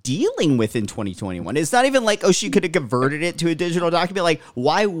she dealing with in 2021? It's not even like, she could have converted it to a digital document. Like,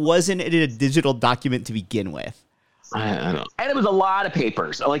 why wasn't it a digital document to begin with? I don't. And it was a lot of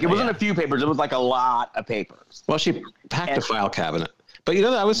papers. Like, it wasn't a few papers. It was like a lot of papers. Well, she packed a file cabinet. But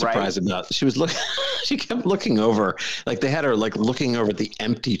I was surprised about. She was she kept looking over, like they had her like looking over at the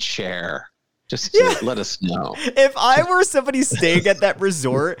empty chair, just to let us know. If I were somebody staying at that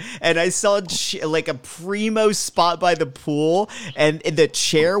resort and I saw like a primo spot by the pool and the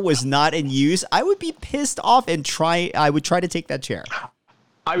chair was not in use, I would be pissed off and I would try to take that chair.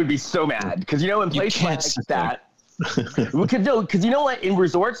 I would be so mad because in places like that. Because you know what? In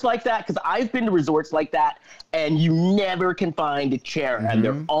resorts like that, because I've been to resorts like that, and you never can find a chair, and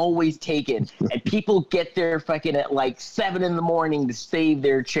they're always taken. And people get there fucking at like 7 a.m. to save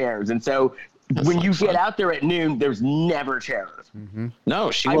their chairs. And so when you get out there at noon, there's never chairs.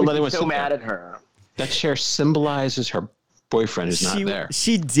 No, she I won't let was anyone so sit mad there. at her. That chair symbolizes her boyfriend who's not there.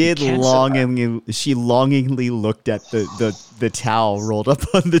 She did longingly looked at the towel rolled up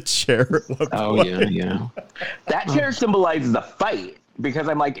on the chair. Oh yeah. That chair symbolizes a fight because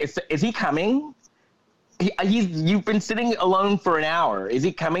I'm like, is he coming? You've been sitting alone for an hour. Is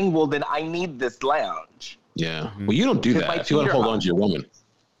he coming? Well, then I need this lounge. Yeah. Well, you don't do that. If you want to hold on to your woman,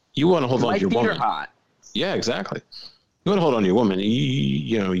 you want to hold on to your woman. My feet are hot. Yeah, exactly. You want to hold on to your woman.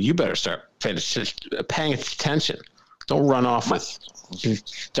 You better start paying attention. Don't run off with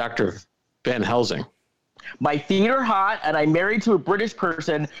Dr. Van Helsing. My feet are hot, and I'm married to a British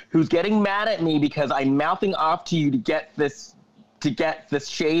person who's getting mad at me because I'm mouthing off to you to get this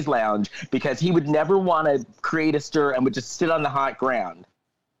chaise lounge because he would never want to create a stir and would just sit on the hot ground.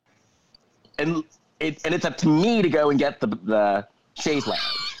 And it's up to me to go and get the chaise lounge.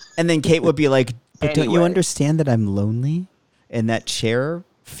 And then Kate would be like, "But don't you Anyway. understand that I'm lonely, and that chair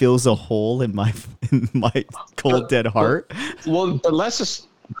fills a hole in my cold dead heart?" Well, but let's just.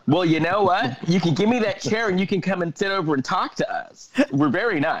 Well, you know what? You can give me that chair and you can come and sit over and talk to us. We're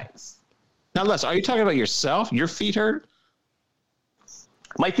very nice. Now, Les, are you talking about yourself? Your feet hurt?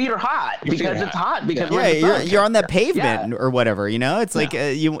 My feet are hot Your feet because are it's hot. hot because Yeah, we're in the sun. you're on that pavement Yeah. or whatever, it's like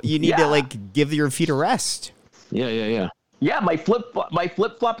you need to like give your feet a rest. Yeah. Yeah, my flip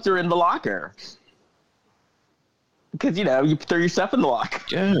flops are in the locker. Because you throw your stuff in the locker.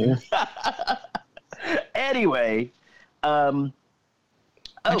 Yeah. Anyway,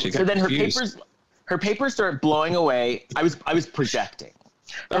 Actually, so got then confused. her papers start blowing away. I was projecting.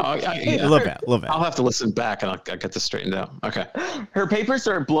 A little bit. I'll have to listen back and I'll get this straightened out. Okay. Her papers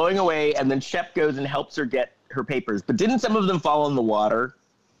start blowing away, and then Shep goes and helps her get her papers. But didn't some of them fall in the water?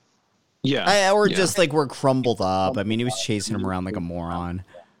 Yeah. Just like we're crumbled up. I mean, he was chasing him around like a moron.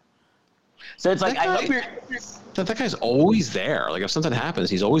 So it's like, That I guy- hope you're... That guy's always there. Like, if something happens,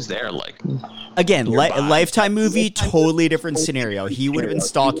 he's always there. Like, Again, nearby. Lifetime movie, totally different scenario. He would have been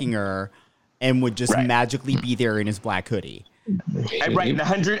stalking her and would just Right. magically be there in his black hoodie. Right, in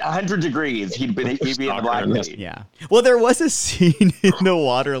 100 degrees, he'd be in the black hoodie. Yeah. Well, there was a scene in the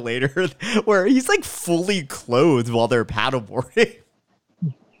water later where he's like fully clothed while they're paddleboarding.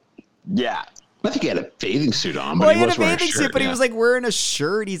 Yeah. I think he had a bathing suit on, but Well, he he had was a wearing bathing shirt, suit, but he yeah. was like wearing a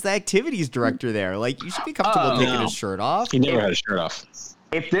shirt. He's the activities director there. Like, you should be comfortable taking no. his shirt off. He never had a shirt off.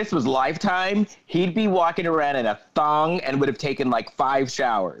 If this was Lifetime, he'd be walking around in a thong and would have taken like 5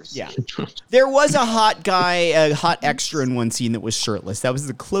 showers. Yeah. There was a hot guy, a hot extra in one scene that was shirtless. That was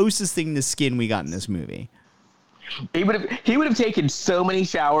the closest thing to skin we got in this movie. He would have taken so many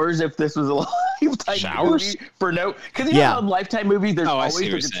showers if this was a Lifetime Showers? movie for no, because Yeah. how in Lifetime movies there's Oh, I always see a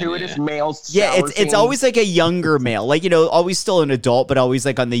what you're saying, gratuitous yeah. male Yeah, shower it's scene. always like a younger male, like, always still an adult, but always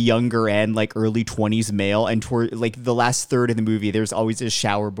like on the younger end, like early 20s male. And toward like the last third of the movie, there's always a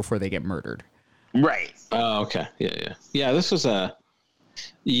shower before they get murdered. right. Oh, okay. Yeah, this was a...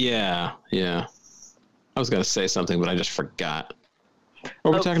 Yeah. I was going to say something, but I just forgot.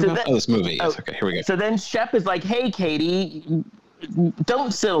 What were we talking about? This movie. Yes, okay, here we go. So then Shep is like, "Hey, Katie,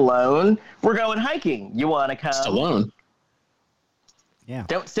 don't sit alone. We're going hiking. You want to come? Stallone? Yeah.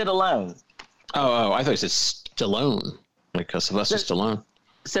 Don't sit alone." Oh, I thought you said Stallone. Like Sylvester Stallone.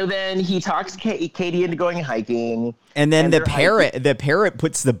 So then he talks Katie into going hiking. And then they're hiking. the parrot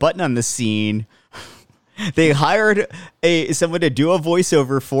puts the button on the scene. They hired someone to do a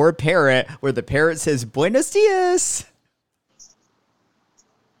voiceover for a parrot where the parrot says "Buenos dias."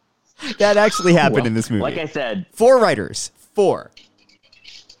 That actually happened in this movie. Like I said, 4 writers. 4.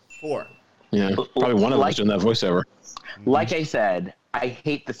 Yeah, probably one of them Like- was doing that voiceover. like I said, I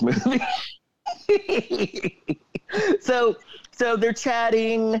hate this movie. So they're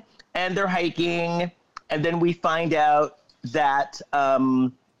chatting and they're hiking, and then we find out that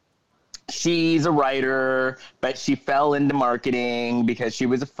she's a writer, but she fell into marketing because she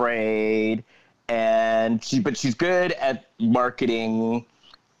was afraid, but she's good at marketing.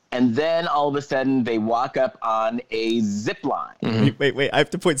 And then all of a sudden they walk up on a zip line. Wait. I have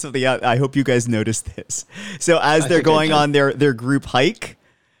to point something out. I hope you guys noticed this. So as they're think I going did. on their group hike,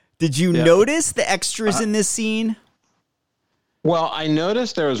 did you notice the extras in this scene? Well, I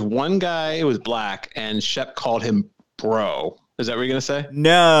noticed there was one guy who was black, and Shep called him bro. Is that what you're going to say?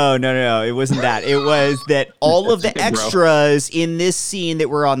 No. It wasn't that. It was that all of the extras in this scene that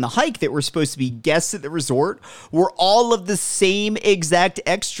were on the hike that were supposed to be guests at the resort were all of the same exact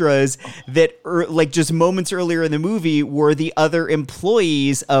extras that, like just moments earlier in the movie, were the other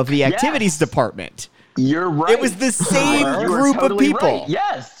employees of the activities department. You're right. It was the same group of people. Right.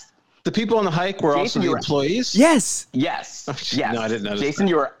 Yes. The people on the hike were also the employees? Yes. Yes. Yes. No, I didn't notice Jason,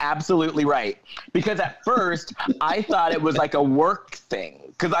 you are absolutely right. Because at first, I thought it was like a work thing.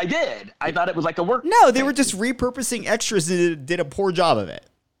 Because I did. I thought it was like a work No, they thing. were just repurposing extras and did a poor job of it.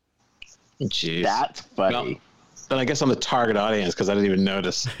 Jeez. That's funny. Well, then I guess I'm the target audience because I didn't even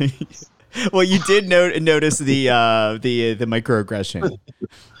notice. Well, you did notice the microaggression.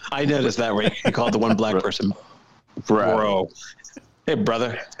 I noticed that where you called the one black person bro. Hey,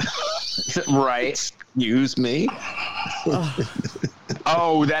 brother. Right. Excuse me.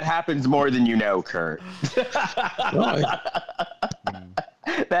 Oh, that happens more than you know, Kurt.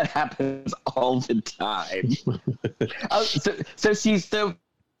 That happens all the time.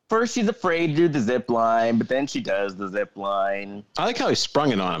 First she's afraid to do the zip line, but then she does the zip line. I like how he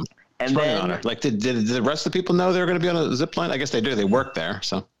sprung it on him. And then, on her. Like, did the rest of the people know they were going to be on a zip line? I guess they do. They work there,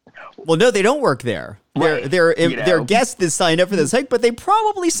 so. Well, no, they don't work there. They're guests that signed up for this hike, but they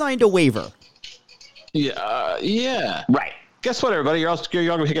probably signed a waiver. Yeah. Right. Guess what, everybody? You're all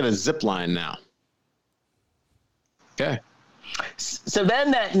going to get a zip line now. Okay. So then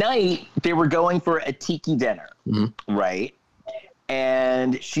that night, they were going for a tiki dinner, right?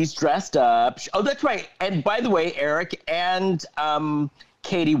 And she's dressed up. Oh, that's right. And by the way, Eric and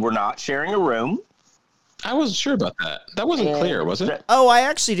Katie were not sharing a room. I wasn't sure about that. That wasn't clear, was it? Oh, I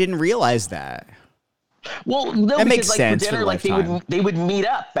actually didn't realize that. Well, no, that because makes like sense for dinner, like they would meet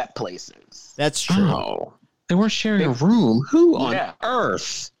up at places. That's true. Oh, they weren't sharing a room. Who on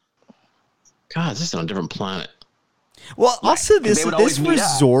earth? God, this is on a different planet. Well, also this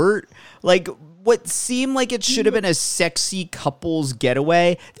resort, like what seemed like it should have been a sexy couples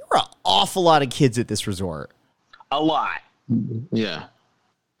getaway. There were an awful lot of kids at this resort. A lot. Yeah.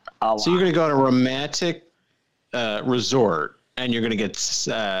 A lot. So you're going to go to a romantic resort, and you're going to get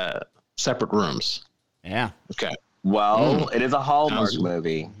separate rooms. Yeah. Okay. Well, it is a Hallmark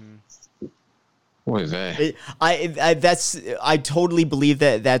movie. Boy, they. I totally believe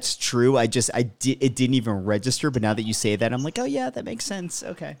that that's true. It didn't even register, but now that you say that, I'm like, oh yeah, that makes sense.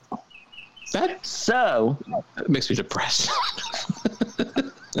 Okay. That makes me depressed.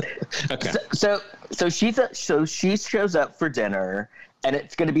 Okay. So she shows up for dinner, and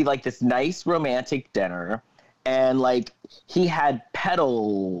it's going to be like this nice romantic dinner, and like he had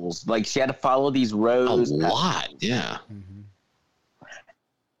petals, like she had to follow these rose. A lot, yeah.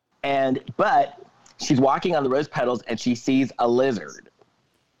 But she's walking on the rose petals, and she sees a lizard.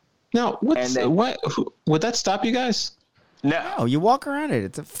 Now, would that stop you guys? No, you walk around it.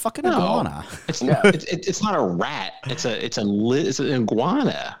 It's a fucking iguana. It's not a rat. It's an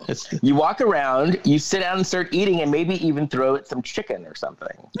iguana. You walk around, you sit down and start eating, and maybe even throw it some chicken or something.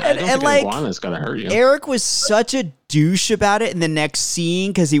 I don't think an iguana is gonna hurt you. Eric was such a douche about it in the next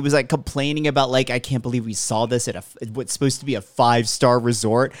scene because he was like complaining about like, I can't believe we saw this at what's supposed to be a 5-star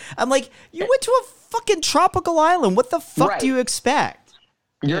resort. I'm like, you went to a fucking tropical island. What the fuck do you expect?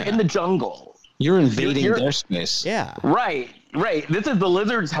 You're in the jungle. You're invading their space. Yeah. Right. This is the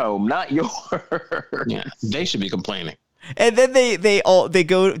lizard's home, not yours. Yeah, they should be complaining. And then they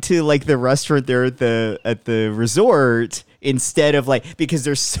go to like the restaurant there at the resort instead of like, because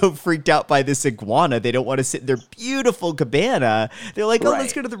they're so freaked out by this iguana, they don't want to sit in their beautiful cabana. They're like,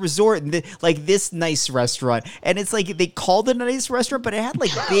 let's go to the resort and like this nice restaurant. And it's like they called it a nice restaurant, but it had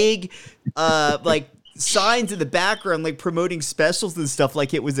like big like signs in the background like promoting specials and stuff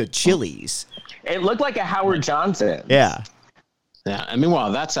like it was a Chili's. It looked like a Howard Johnson. Yeah. Yeah. And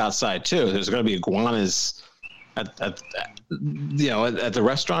meanwhile, that's outside too. There's going to be iguanas at the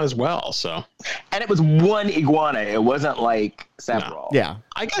restaurant as well. So. And it was one iguana. It wasn't like several. No. Yeah.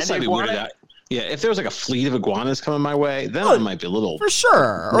 I guess I'd be weirded out. Yeah, if there was like a fleet of iguanas coming my way, then I might be a little for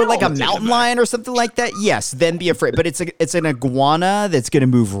sure, or like a mountain lion or something like that. Yes, then be afraid. But it's an iguana that's going to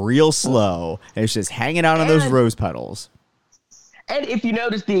move real slow, and it's just hanging out on those rose petals. And if you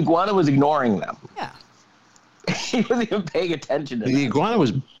notice, the iguana was ignoring them. Yeah, he wasn't even paying attention to them. The iguana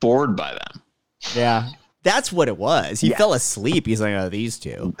was bored by them. Yeah, that's what it was. He fell asleep. He's like, oh, these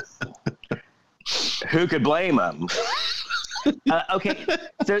two. Who could blame him? Okay,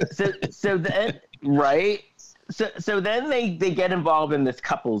 so then so then they get involved in this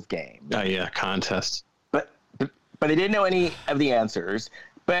couples game. Oh yeah, contest. But they didn't know any of the answers.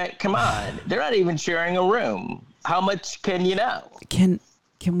 But come on, they're not even sharing a room. How much can you know? Can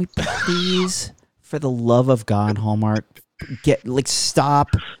we please, for the love of God, Hallmark, stop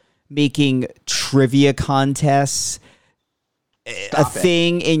making trivia contests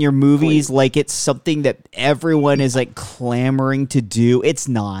thing in your movies. Please. Like it's something that everyone is like clamoring to do. It's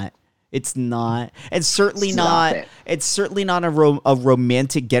not. It's not. It's certainly not. It's certainly not a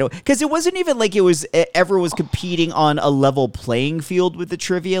romantic getaway, because it wasn't even like everyone was competing on a level playing field with the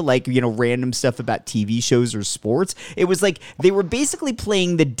trivia, like, you know, random stuff about TV shows or sports. It was like they were basically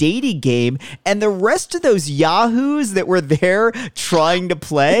playing the dating game, and the rest of those yahoos that were there trying to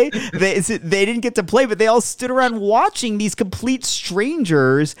play, they didn't get to play, but they all stood around watching these complete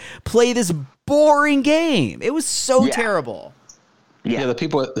strangers play this boring game. It was so terrible. Yeah, the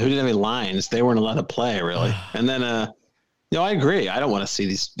people who didn't have any lines, they weren't allowed to play, really. And then, I agree. I don't want to see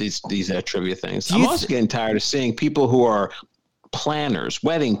these trivia things. I'm also getting tired of seeing people who are planners,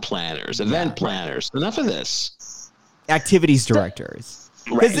 wedding planners, event planners. Enough of this. Activities directors.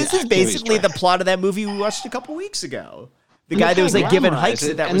 Because this is basically the plot of that movie we watched a couple weeks ago. The guy that was like giving hikes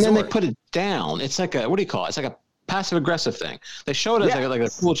at that resort. And then they put it down. It's like what do you call it? It's like a passive aggressive thing. They show it as like a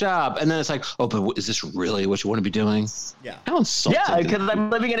cool job, and then it's like, oh, but is this really what you want to be doing? Yeah. How insulting. Yeah, because I'm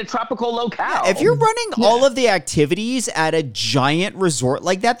living in a tropical locale. If you're running all of the activities at a giant resort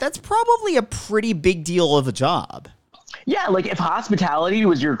like that, that's probably a pretty big deal of a job. Yeah, like if hospitality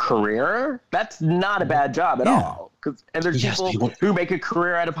was your career, that's not a bad job at all. And there's people who make a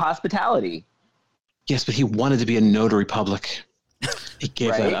career out of hospitality. Yes, but he wanted to be a notary public. He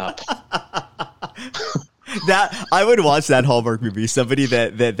gave that up. That I would watch that Hallmark movie. Somebody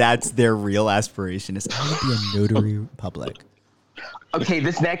that's their real aspiration is I want to be a notary public. Okay,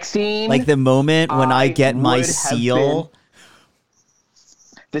 this next scene, like the moment when I get my seal.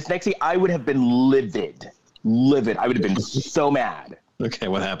 This next scene, I would have been livid. I would have been so mad. Okay,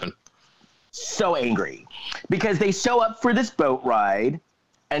 what happened? So angry because they show up for this boat ride.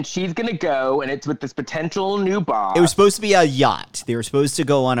 And she's going to go, and it's with this potential new boss. It was supposed to be a yacht. They were supposed to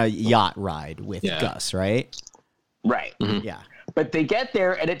go on a yacht ride with Gus, right? Right. Mm-hmm. Yeah. But they get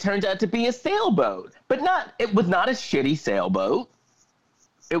there, and it turns out to be a sailboat. But it was not a shitty sailboat.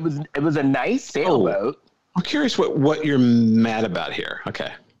 It was a nice sailboat. I'm curious what you're mad about here.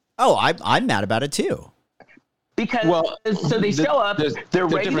 Okay. Oh, I'm mad about it, too. Because so they show up, they're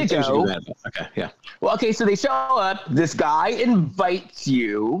ready to go. Okay, yeah. Well, okay, so they show up. This guy invites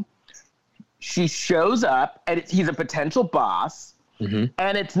you. She shows up, and he's a potential boss. Mm-hmm.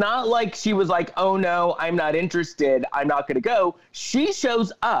 And it's not like she was like, "Oh no, I'm not interested. I'm not going to go." She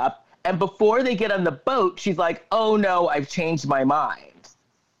shows up, and before they get on the boat, she's like, "Oh no, I've changed my mind."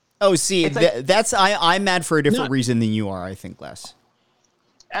 Oh, see, I'm mad for a different reason than you are, I think, Les.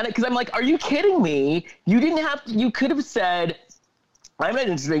 And because I'm like, are you kidding me? You didn't have to. You could have said, "I'm not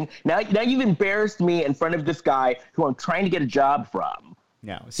interested." Now you've embarrassed me in front of this guy who I'm trying to get a job from.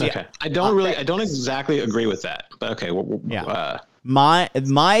 No, okay. I don't exactly agree with that, but okay. My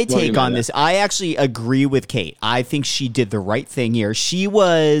take on this, I actually agree with Kate. I think she did the right thing here. She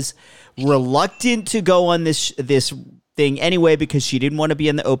was reluctant to go on this thing anyway because she didn't want to be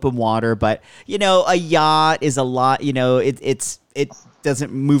in the open water. But you know, a yacht is a lot. You know, it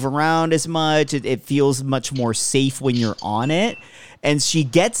doesn't move around as much. It feels much more safe when you're on it. And she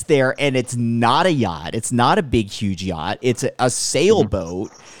gets there, and it's not a yacht. It's not a big, huge yacht. It's a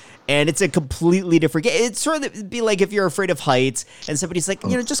sailboat, and it's a completely different game. It's sort of be like if you're afraid of heights, and somebody's like,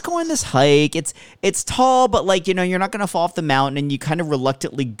 you know, just go on this hike. It's tall, but like, you know, you're not going to fall off the mountain, and you kind of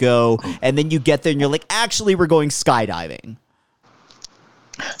reluctantly go, and then you get there, and you're like, actually, we're going skydiving.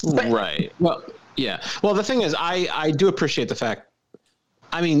 Right. Well, yeah. Well, the thing is, I do appreciate the fact.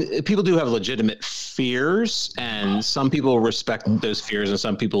 I mean, people do have legitimate fears, and some people respect those fears, and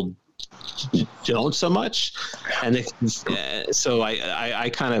some people don't so much. And so I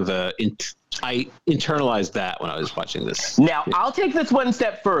kind of I internalized that when I was watching this. Now, I'll take this one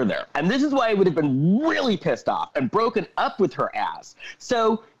step further, and this is why I would have been really pissed off and broken up with her ass.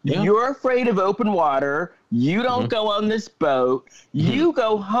 So you're afraid of open water. You don't go on this boat. You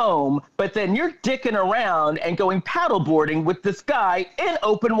go home, but then you're dicking around and going paddleboarding with this guy in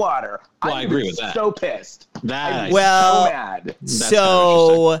open water. Well, I agree with that. So pissed. So mad.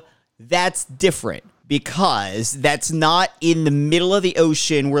 So that's different. Because that's not in the middle of the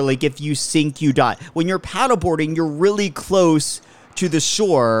ocean where, like, if you sink, you die. When you're paddleboarding, you're really close to the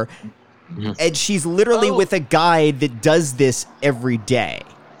shore, and she's literally with a guy that does this every day.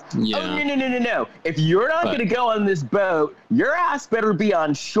 Yeah. Oh, no. If you're not going to go on this boat, your ass better be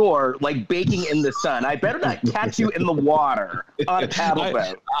on shore, like baking in the sun. I better not catch you in the water on a paddle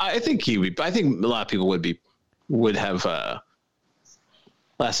boat. I think he would. I think a lot of people would have...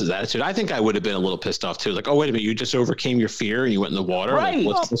 Lass's attitude. I think I would have been a little pissed off too. Like, oh, wait a minute, you just overcame your fear and you went in the water. Right.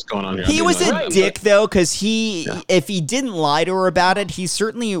 Like, what's going on here? He was a dick though, because if he didn't lie to her about it, he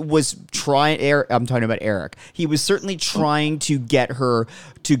certainly was trying. I'm talking about Eric. He was certainly trying to get her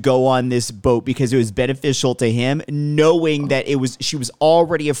to go on this boat because it was beneficial to him, knowing that she was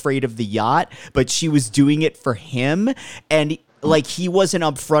already afraid of the yacht, but she was doing it for him. And like, he wasn't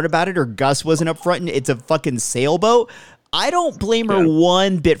upfront about it, or Gus wasn't upfront, and it's a fucking sailboat. I don't blame her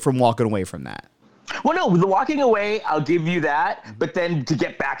one bit from walking away from that. Well, no, the walking away, I'll give you that. But then to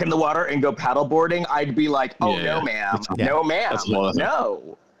get back in the water and go paddleboarding, I'd be like, oh, no, ma'am. No, ma'am.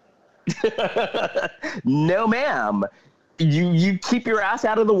 No. No, ma'am. You keep your ass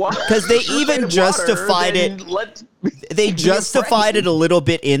out of the water. Because they even justified it. They justified it a little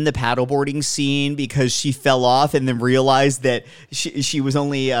bit in the paddleboarding scene because she fell off and then realized that she was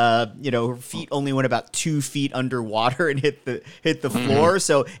only, her feet only went about 2 feet underwater and hit the floor,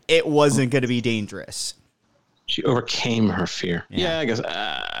 so it wasn't going to be dangerous. She overcame her fear. Yeah, I guess.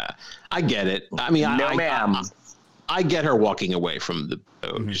 I get it. I mean, ma'am. I get her walking away from the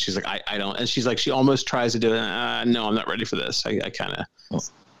boat. Mm-hmm. She's like, I don't. And she's like, she almost tries to do it. No, I'm not ready for this. I kind of.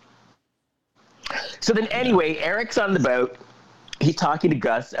 So then anyway, Eric's on the boat. He's talking to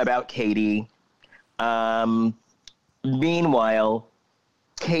Gus about Katie. Meanwhile,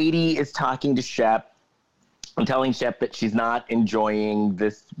 Katie is talking to Shep and telling Shep that she's not enjoying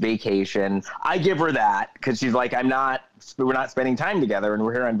this vacation. I give her that because she's like, we're not spending time together and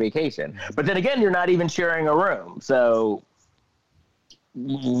we're here on vacation. But then again, you're not even sharing a room. So,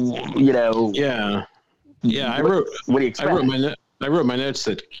 Yeah. Yeah. What do you expect? I wrote my notes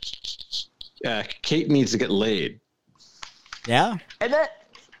that Kate needs to get laid. Yeah. And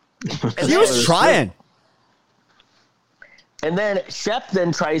she was trying. And then Shep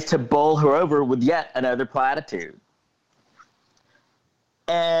then tries to bowl her over with yet another platitude.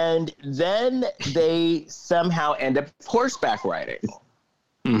 And then they somehow end up horseback riding.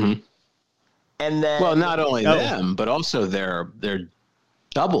 Mm-hmm. And then, well, not only them, but also their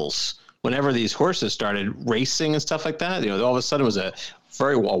doubles. Whenever these horses started racing and stuff like that, all of a sudden it was a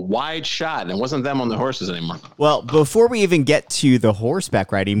wide shot, and it wasn't them on the horses anymore. Well, before we even get to the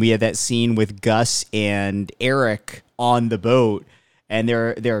horseback riding, we had that scene with Gus and Eric on the boat, and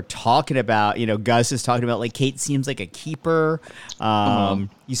they're talking about, Gus is talking about, like, Kate seems like a keeper.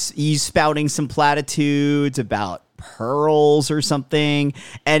 He's spouting some platitudes about pearls or something,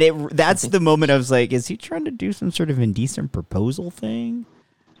 and that's the moment I was like, is he trying to do some sort of indecent proposal thing?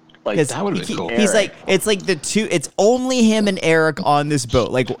 Like, that would have been cool. He's like, it's like it's only him and Eric on this boat.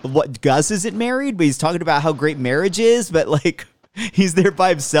 Like, what, Gus isn't married, but he's talking about how great marriage is, but like, he's there by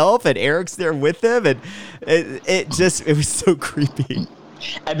himself and Eric's there with him, and it was so creepy.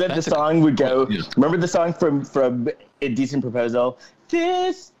 And then the song would go, remember the song from Indecent Proposal?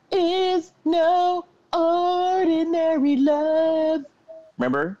 This is no ordinary love.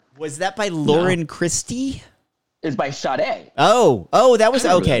 Remember? Was that by Lauren Christie? Is by Sade. Oh, that was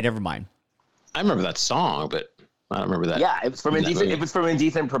okay. Never mind. I remember that song, but I don't remember that. Yeah, it was from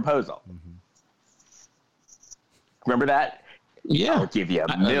Indecent Proposal. Mm-hmm. Remember that? Yeah. I'll give you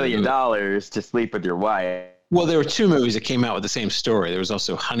 $1 million to sleep with your wife. Well, there were 2 movies that came out with the same story. There was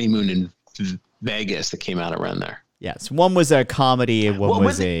also Honeymoon in Vegas that came out around there. Yes, one was a comedy and one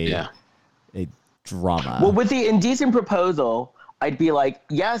was a drama. Well, with the Indecent Proposal, I'd be like,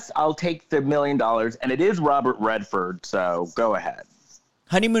 yes, I'll take the $1 million, and it is Robert Redford, so go ahead.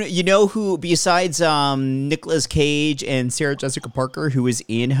 Honeymoon, you know who, besides Nicolas Cage and Sarah Jessica Parker, who was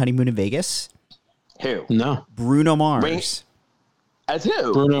in Honeymoon in Vegas? Who? No. Bruno Mars. As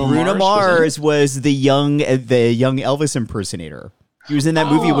who? Bruno Mars was the young Elvis impersonator. He was in that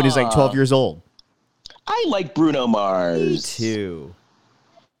movie when he was like 12 years old. I like Bruno Mars. Me too.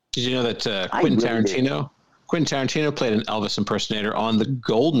 Did you know that Quentin Tarantino played an Elvis impersonator on The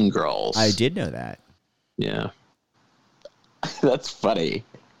Golden Girls? I did know that. Yeah. That's funny.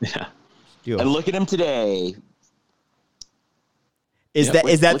 Yeah. And look at him today. Is that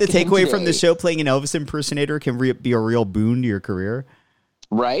the takeaway from the show? Playing an Elvis impersonator can be a real boon to your career,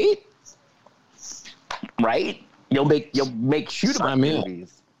 right? Right? You'll make shoot 'em up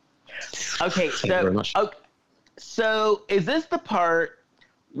movies. Okay, so is this the part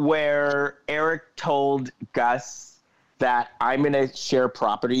where Eric told Gus that I'm going to share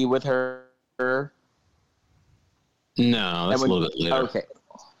property with her? No, that's a little bit later. Okay.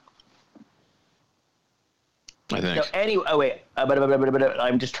 I think. So anyway,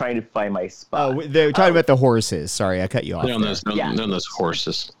 I'm just trying to find my spot. Oh, they're talking about the horses. Sorry, I cut you off. They're on those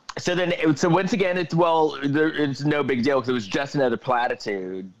horses. So once again, it's no big deal because it was just another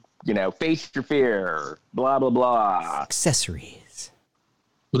platitude. Face your fear, blah, blah, blah. Accessories.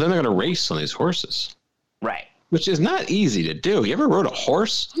 Well, then they're going to race on these horses. Right. Which is not easy to do. You ever rode a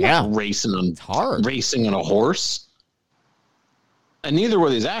horse? Yeah. It's hard. Racing on a horse. And neither were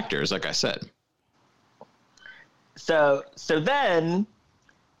these actors, like I said. So then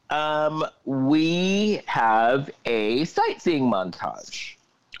we have a sightseeing montage.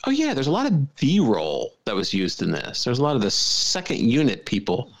 Oh, yeah. There's a lot of B-roll that was used in this. There's a lot of the second unit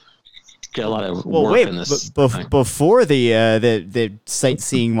people get a lot of work in this. Before the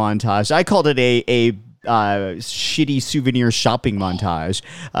sightseeing montage, I called it a shitty souvenir shopping montage.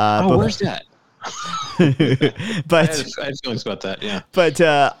 Where's that? But I had feelings about that, yeah. But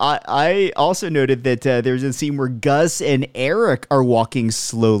I also noted that there's a scene where Gus and Eric are walking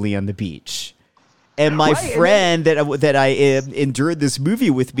slowly on the beach. And my friend that I endured this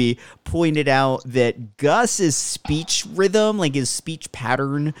movie with me pointed out that Gus's speech rhythm, like his speech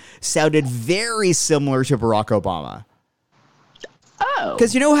pattern, sounded very similar to Barack Obama. Oh,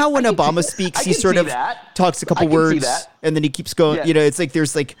 because you know how when Obama speaks, he sort of talks a couple words and then he keeps going. Yeah. You know, it's like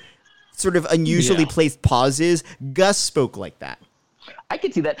there's like sort of unusually placed pauses. Gus spoke like that. I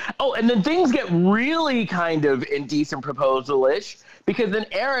could see that. Oh, and then things get really kind of indecent proposal-ish because then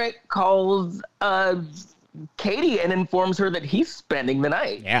Eric calls Katie and informs her that he's spending the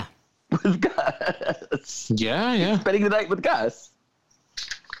night. Yeah. With Gus. Yeah. He's spending the night with Gus.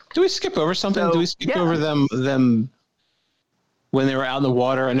 Do we skip over something? Do we skip over them when they were out in the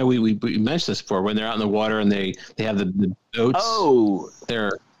water? I know we mentioned this before. When they're out in the water and they have the boats. Oh,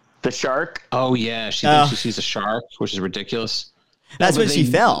 they're the shark. Oh yeah, she thinks she sees a shark, which is ridiculous. That's when she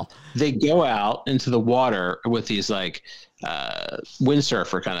fell. They go out into the water with these like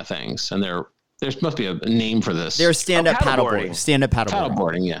windsurfer kind of things, and there must be a name for this. They're stand-up paddleboarding. Stand-up paddleboarding.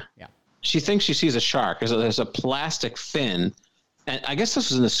 Paddleboarding, yeah. She thinks she sees a shark. There's a plastic fin. And I guess this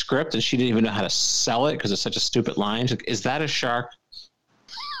was in the script, and she didn't even know how to sell it because it's such a stupid line. She's like, is that a shark?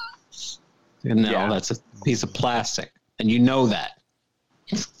 No, that's a piece of plastic, and you know that.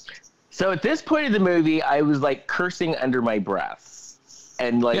 So at this point of the movie, I was like cursing under my breath,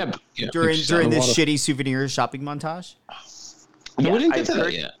 and like during this shitty souvenir shopping montage. Yeah, we didn't get to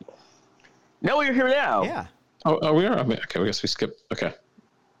that yet. No, we're here now. Yeah. Oh, we are. Okay, I guess we skipped. Okay.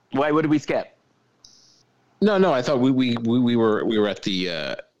 Why? What did we skip? No. I thought we were at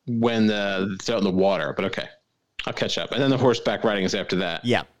the when they're out in the water, but okay, I'll catch up. And then the horseback riding is after that.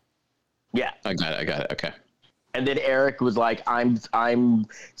 Yeah. Yeah. I got it. Okay. And then Eric was like, "I'm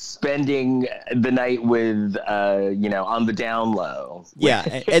spending the night with on the down low." Yeah,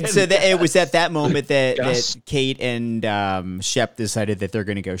 and so it was at that moment that Kate and Shep decided that they're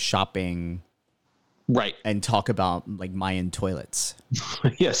going to go shopping. Right. And talk about like Mayan toilets.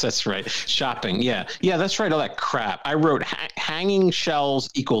 Yes, that's right. Shopping. Yeah, that's right. All that crap. I wrote hanging shells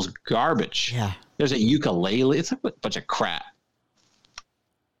equals garbage. Yeah. There's a ukulele. It's a bunch of crap.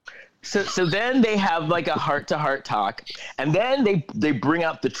 So then they have like a heart-to-heart talk, and then they bring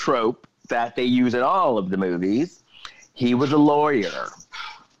up the trope that they use in all of the movies. He was a lawyer.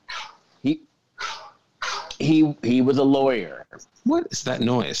 He was a lawyer. What is that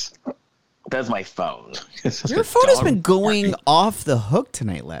noise? That's my phone. Your phone has been going off the hook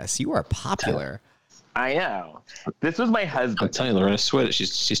tonight, Les. You are popular. I know. This was my husband. I'm telling you, Loretta Swit,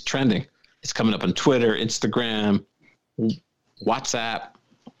 she's trending. It's coming up on Twitter, Instagram, WhatsApp.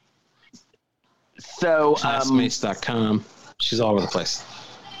 So classmates.com. She's all over the place.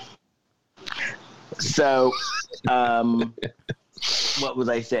 So what was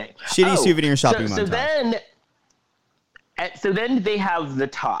I saying? Shitty souvenir shopping montage. So then they have the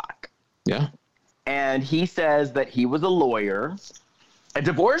talk. Yeah. And he says that he was a lawyer, a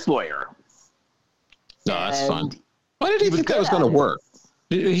divorce lawyer. No, that's fun. Why did he think that was going to work?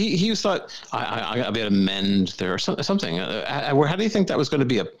 He thought, I'll be able to mend there or something. How do you think that was going to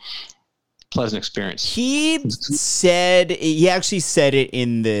be a pleasant experience? He actually said it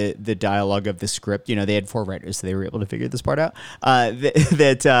in the dialogue of the script. You know, they had 4 writers, so they were able to figure this part out.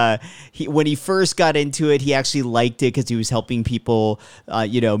 When he first got into it, he actually liked it because he was helping people,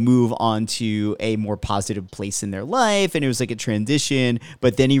 move on to a more positive place in their life, and it was like a transition.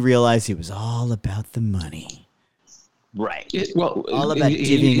 But then he realized it was all about the money. Right. All about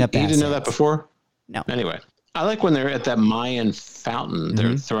divvying up assets. You didn't know that before? No. Anyway. I like when they're at that Mayan fountain.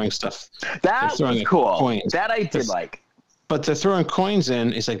 They're throwing stuff. That was cool. Coins. That I did like. But they're throwing coins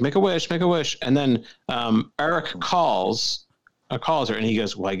in. He's like, make a wish. And then Eric calls her, and he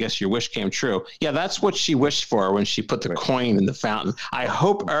goes, well, I guess your wish came true. Yeah, that's what she wished for when she put the coin in the fountain. I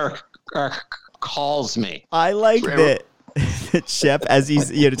hope Eric calls me. I like that. Shep, as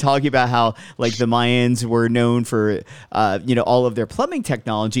he's talking about how like the Mayans were known for all of their plumbing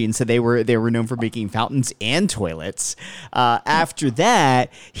technology, and so they were known for making fountains and toilets. After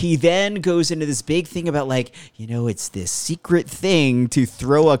that, he then goes into this big thing about like it's this secret thing to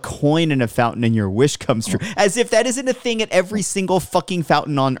throw a coin in a fountain and your wish comes true, as if that isn't a thing at every single fucking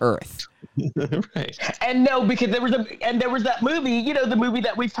fountain on Earth. Right. And no, because there was that movie, the movie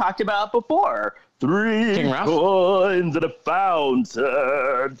that we've talked about before. 3 coins at a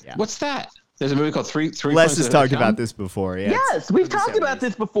fountain. Yeah. What's that? There's a movie called Three. Les has talked about this before. Yeah. Yes, we've talked about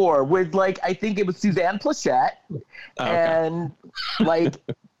this before with I think it was Suzanne Pleshette, and I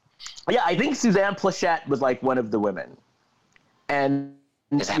think Suzanne Pleshette was like one of the women, and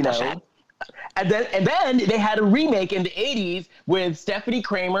Pleshette? And then they had a remake in the 80s with Stephanie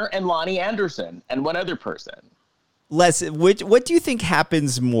Kramer and Lonnie Anderson and one other person. Les, what do you think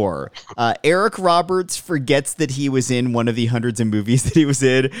happens more? Eric Roberts forgets that he was in one of the hundreds of movies that he was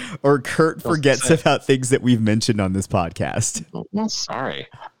in, or Kurt forgets about things that we've mentioned on this podcast? Well, sorry.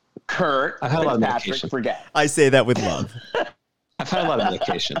 Kurt, I've had a lot of medication. Forget. I say that with love. I've had a lot of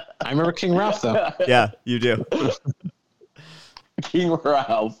medication. I remember King Ralph, though. Yeah, you do. King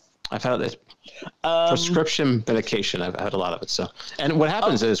Ralph. I've had this prescription medication. I've had a lot of it. So, and what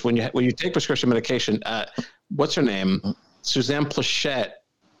happens is when you take prescription medication, what's her name? Suzanne Pleshette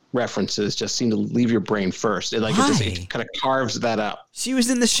references just seem to leave your brain first. It kind of carves that up. She was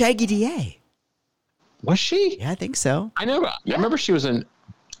in the Shaggy DA. Was she? Yeah, I think so. I know. Yeah. I remember she was in.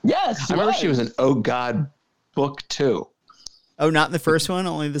 Yes, I remember she was in Oh God, Book 2. Oh, not in the first one,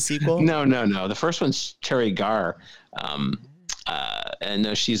 only the sequel. No. The first one's Terry Garr. And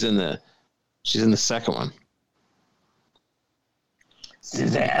no, she's in the second one.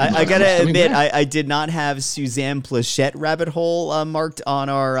 Suzanne. I gotta admit, I did not have Suzanne Pleshette rabbit hole marked on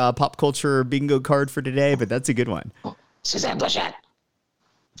our pop culture bingo card for today, but that's a good one. Suzanne Pleshette,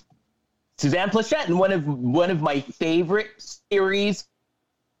 and one of my favorite series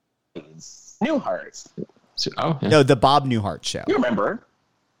is Newhart. Oh, yeah. No, the Bob Newhart show. You remember?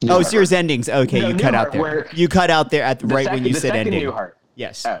 Oh, Sears Endings. Okay, you cut out there. You cut out there right when you said ending. Newhart.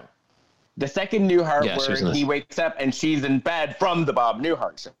 Yes. Oh. The second Newhart where he wakes up and she's in bed from the Bob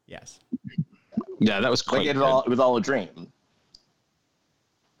Newhart show. Yes. Yeah, that was quite it was all a dream.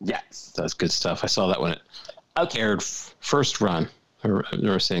 Yes. That's good stuff. I saw that when it aired first run. I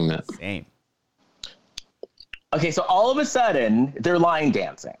remember seeing that. Same. Okay, so all of a sudden, they're line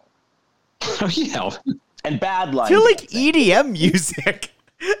dancing. Oh, yeah. And bad line dancing. Like EDM dancing. music.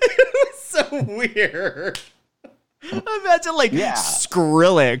 It was so weird. Imagine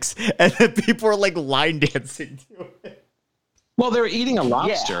Skrillex, and then people are like line dancing to it. Well, they were eating a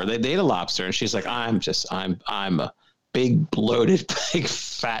lobster. Yeah. They ate a lobster, and she's like, "I'm a big bloated, big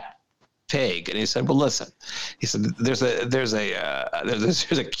fat pig." And he said, "Well, listen," he said, "There's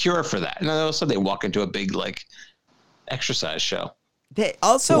a cure for that." And then also they walk into a big exercise show. They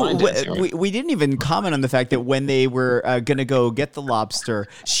also, we didn't even comment on the fact that when they were going to go get the lobster,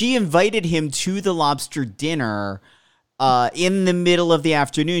 she invited him to the lobster dinner in the middle of the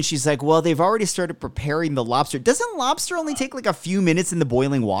afternoon. She's like, well, they've already started preparing the lobster. Doesn't lobster only take a few minutes in the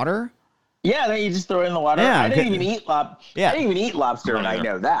boiling water? Yeah, then you just throw it in the water. Yeah, I didn't even eat lobster, and I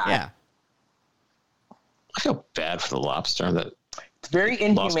know that. Yeah. I feel bad for the lobster that it's very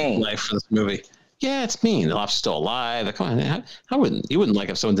inhumane. Life for this movie. Yeah, it's mean. The lobster's still alive. Come on, you wouldn't like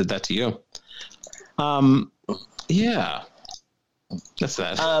if someone did that to you. Yeah, that's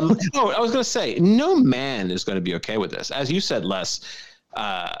that. I was going to say, no man is going to be okay with this. As you said, Les,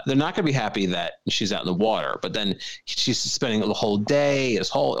 they're not going to be happy that she's out in the water. But then she's spending the whole day,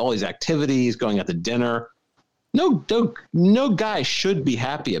 all these activities, going out to dinner. No guy should be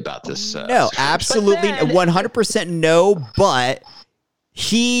happy about this. No, absolutely, 100% no. But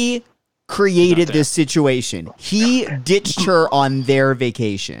he created this situation. He ditched her on their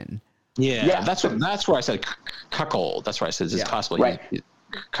vacation. Yeah. That's where I said cuckold. That's where I said it's possible. Right.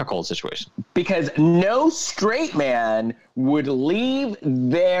 Cuckold situation. Because no straight man would leave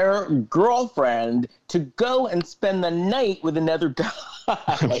their girlfriend to go and spend the night with another guy.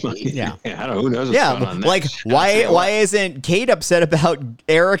 Yeah. I don't know who knows what's going on there. Why isn't Kate upset about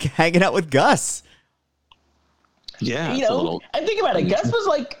Eric hanging out with Gus? Yeah, I think about it. Gus was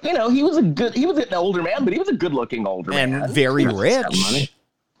he was an older man, but he was a good-looking older man. And very rich. He's got money.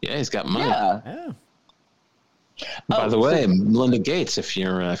 Yeah, he's got money. Yeah. By the way, Melinda Gates, if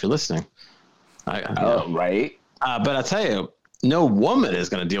you're listening. Right. But I'll tell you, no woman is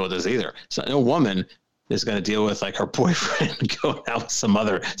going to deal with this either. So no woman is going to deal with like her boyfriend going out with some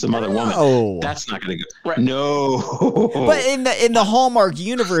other woman. Oh, That's not going to go. Right. No. but in the Hallmark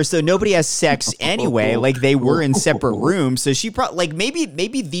universe, though, nobody has sex anyway. Like they were in separate rooms, so she probably like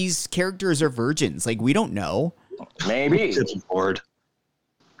maybe these characters are virgins. Like we don't know. Maybe. Bored.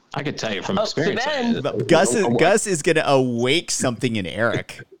 I could tell you from experience. But Gus is going to awake something in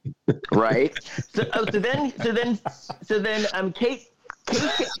Eric. Right. So then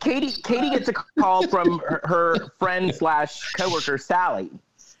Katie gets a call from her friend / coworker Sally.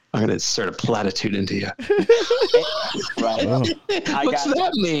 I'm gonna insert a platitude into you. Right. What's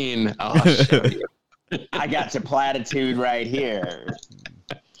that mean? I'll show you. I got your platitude right here.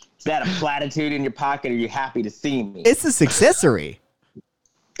 Is that a platitude in your pocket? Or are you happy to see me? It's a accessory.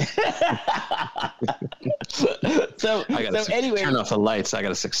 Anyway, turn off the lights. I got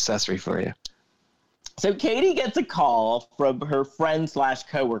a accessory for you. So Katie gets a call from her friend /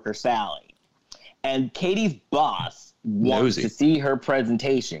 coworker Sally, and Katie's boss wants to see her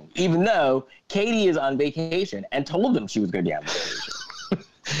presentation, even though Katie is on vacation and told them she was going to be on vacation.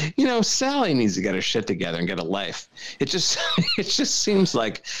 You know, Sally needs to get her shit together and get a life. It just seems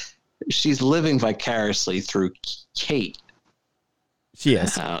like she's living vicariously through Kate. She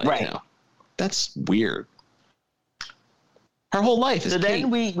is. Right. You know, that's weird. Her whole life is So Kate. then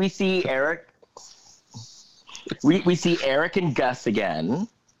we see Eric. We see Eric and Gus again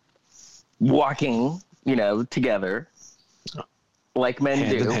walking, together like men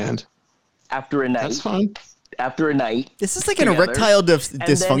hand do in hand. after a night. That's fun. After a night. This is like together. an erectile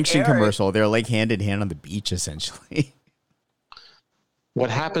dysfunction Eric- commercial. They're like hand in hand on the beach, essentially. What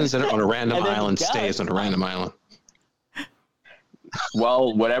happens on a random And then island Gus- stays on a random island.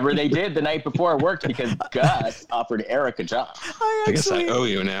 Well, whatever they did the night before worked because Gus offered Eric a job. I guess I owe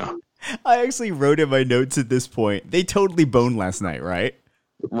you now. I actually wrote in my notes at this point. They totally boned last night, right?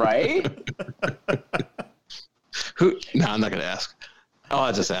 Right? Who? No, I'm not going to ask.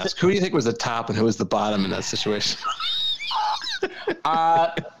 I'll just ask. Who do you think was the top and who was the bottom in that situation?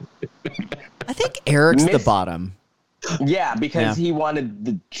 Uh, I think Eric's the Miss- bottom. yeah, because Yeah. he wanted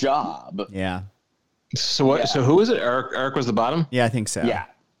the job. Yeah. So what? Yeah. So who was it? Eric was the bottom. Yeah, I think so. Yeah.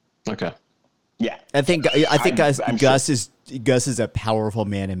 Okay. Yeah. I think I'm Gus is a powerful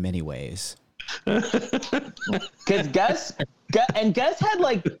man in many ways. Because Gus had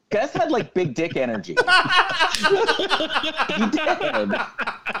like big dick energy. He did.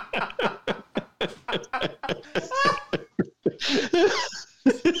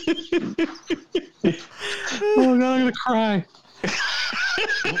 Oh God, I'm gonna cry.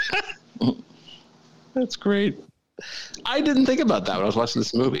 That's great. I didn't think about that when I was watching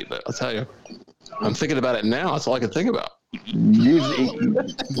this movie, but I'll tell you, I'm thinking about it now. That's all I can think about.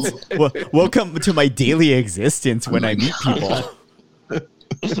 Well, welcome to my daily existence when I meet people.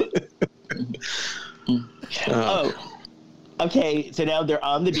 Oh, okay. So now they're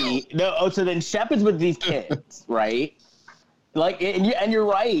on the beat. No, so then Shep is with these kids, right? Like, and you're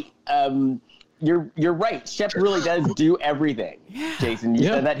right. You're right. Shep really does do everything. Jason, you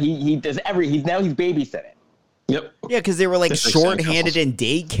said that he does he's babysitting. Yep. Yeah, because they were like Just like short-handed in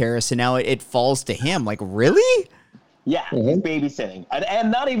daycare, so now it falls to him. Like, really? Yeah, he's babysitting,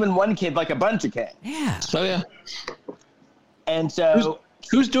 and not even one kid, like a bunch of kids. Yeah. So yeah. And so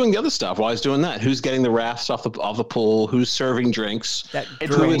Who's doing the other stuff while he's doing that? Who's getting the rafts off the pool? Who's serving drinks?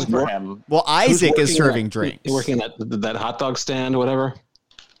 it's girl- waiting for him. Well, Isaac is serving He's drinks. working that hot dog stand or whatever.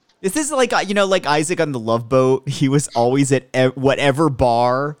 Is this like like Isaac on the Love Boat? He was always at whatever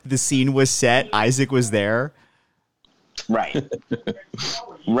bar the scene was set. Isaac was there. Right.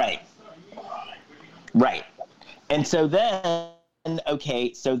 Right. And so then,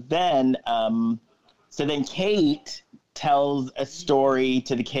 so then Kate tells a story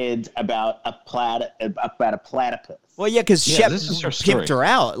to the kids about a platypus. Well, yeah, because Shep this is her story. pimped her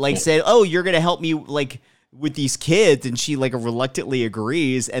out. Like, said, "Oh, you're gonna help me like with these kids," and she like reluctantly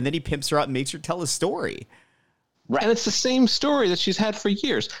agrees. And then he pimps her out and makes her tell a story. Right. And it's the same story that she's had for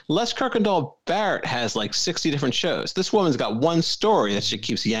years. Les Kirkendall Barrett has like 60 different shows. This woman's got one story that she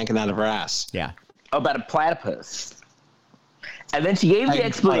keeps yanking out of her ass. Yeah. About a platypus. And then she gave the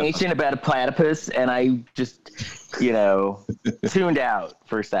explanation about a platypus, and I just, tuned out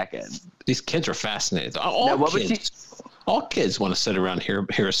for a second. These kids are fascinated. Now, All kids want to sit around here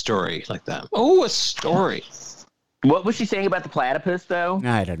hear a story like that. Oh, a story. What was she saying about the platypus, though?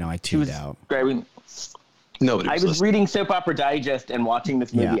 I don't know. I tuned out. Describing. Nobody I was was listening. reading Soap Opera Digest and watching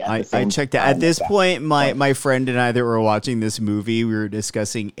this movie Yeah, at the same I checked out. time. At this point, my friend and I that were watching this movie, we were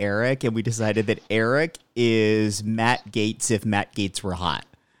discussing Eric, and we decided that Eric is Matt Gates if Matt Gates were hot.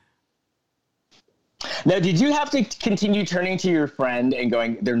 Now, did you have to continue turning to your friend and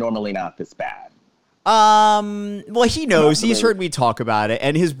going, they're normally not this bad? Well, he knows. He's heard me talk about it,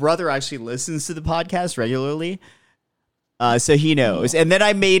 and his brother actually listens to the podcast regularly. So he knows. And then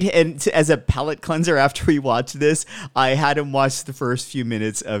I made, and as a palate cleanser after we watched this, I had him watch the first few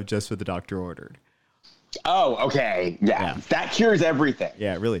minutes of Just What the Doctor Ordered. Oh, okay. Yeah. That cures everything.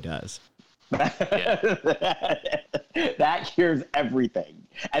 Yeah, it really does. That cures everything.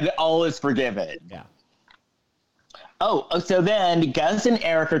 And all is forgiven. Yeah. Oh, so then Gus and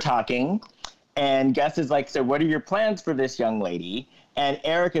Eric are talking, and Gus is like, so what are your plans for this young lady? And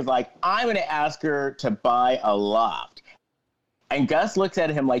Eric is like, I'm going to ask her to buy a loft. And Gus looks at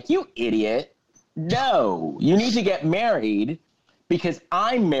him like, you idiot. No, you need to get married because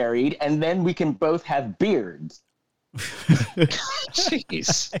I'm married, and then we can both have beards.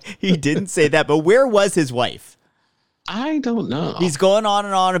 Jeez. He didn't say that, but where was his wife? I don't know. He's going on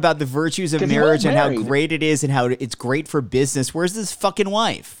and on about the virtues of marriage and how married. great it is and how it's great for business. Where's this fucking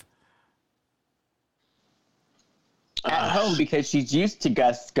wife? At home, because she's used to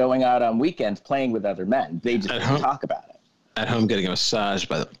Gus going out on weekends playing with other men. They just don't talk about it. At home getting a massage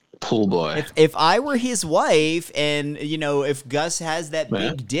by the pool boy. If I were his wife, and if Gus has that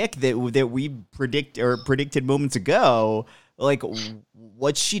big dick that we predicted moments ago, like,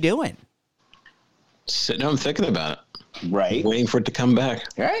 what's she doing? Sitting home thinking about it. Right. Waiting for it to come back.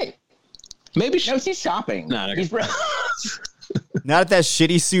 Right. Maybe No, she's shopping. No, okay. He's Not at that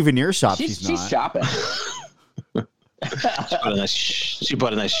shitty souvenir shop. She's not. She's shopping. She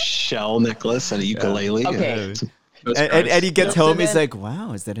bought a nice shell necklace and a ukulele. Okay. And he gets So home. then- He's like,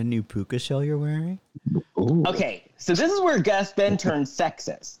 "Wow, is that a new puka shell you're wearing?" Ooh. Okay, so this is where Gus then turns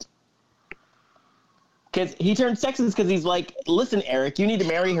sexist. Because he turns sexist because he's like, listen, Eric, you need to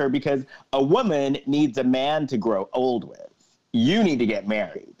marry her because a woman needs a man to grow old with. You need to get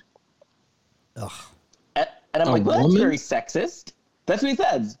married. Ugh. And I'm like, well, that's woman? very sexist. That's what he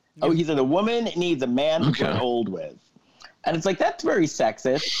says. Oh, he said a woman needs a man to grow old with. And it's like, that's very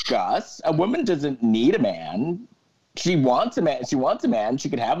sexist, Gus. A woman doesn't need a man. She wants a man. She wants a man. She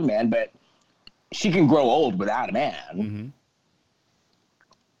could have a man, but she can grow old without a man.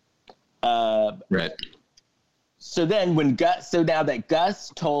 Right. So then now that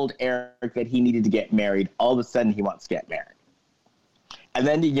Gus told Eric that he needed to get married, all of a sudden he wants to get married. And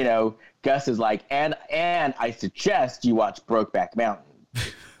then, Gus is like, and I suggest you watch Brokeback Mountain.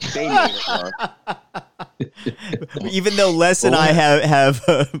 They made it work. Even though Les and I have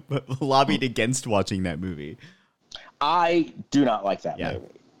lobbied against watching that movie. I do not like that Yeah. movie.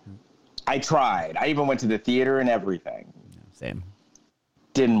 I tried. I even went to the theater and everything. Same.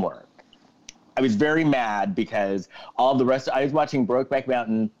 Didn't work. I was very mad because I was watching Brokeback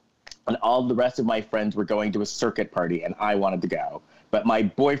Mountain and all the rest of my friends were going to a circuit party and I wanted to go. But my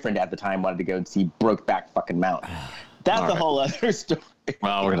boyfriend at the time wanted to go and see Brokeback fucking Mountain. That's a whole other story.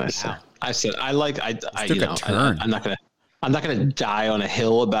 Well, we're gonna say. I said I took a turn. I'm not gonna die on a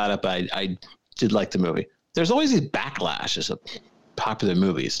hill about it, but I did like the movie. There's always these backlashes of popular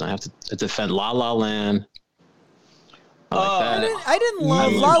movies, and I have to defend La La Land. I didn't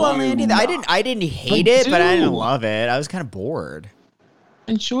love La La Land either. I didn't hate it, but I didn't love it. I was kind of bored.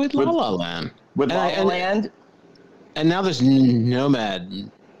 Enjoyed La La Land. With La La Land? And now there's Nomadland.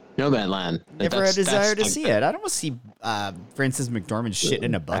 Never had a desire to see it. I don't want to see Frances McDormand shit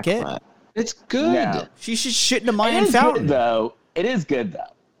in a bucket. It's good. No. She should shit in a It Mayan is fountain. good, though. It is good,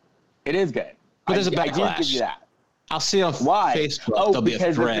 though. It is good. But there's a I did give backlash. you that. I'll see on Why? Facebook. Oh, There'll be a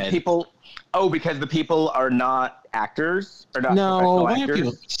because thread. because the people are not actors or not No, professional why are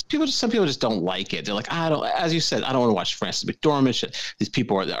actors. some people just don't like it. They're like, as you said, I don't want to watch Frances McDormand shit. These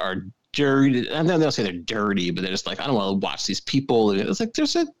people are dirty, and then they'll say they're dirty, but they're just like, I don't want to watch these people. It's like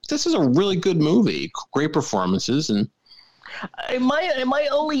this is a really good movie, great performances, and My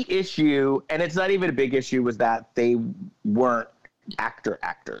only issue, and it's not even a big issue, was that they weren't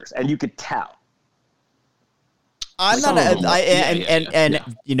actors, and you could tell. I'm Some not, of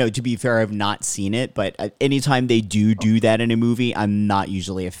them. To be fair, I've not seen it, but anytime they do that in a movie, I'm not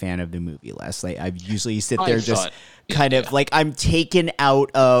usually a fan of the movie. Les, like I usually sit there kind of like I'm taken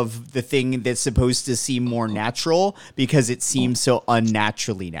out of the thing that's supposed to seem more natural because it seems so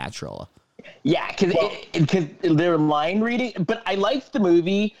unnaturally natural. Yeah, because their line reading, but I liked the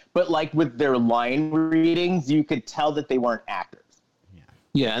movie, but like with their line readings, you could tell that they weren't actors.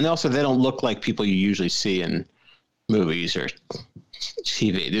 Yeah, and also they don't look like people you usually see in movies or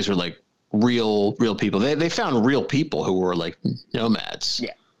TV. These are like real people. They found real people who were like nomads.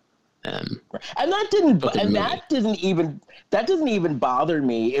 Yeah. And that doesn't even bother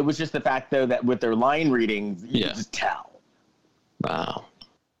me. It was just the fact though that with their line readings, you could just tell. Wow.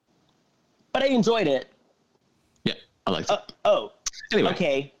 But I enjoyed it. Yeah, I liked it. Oh. Anyway.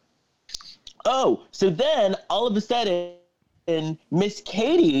 Okay. Oh, so then all of a sudden, Miss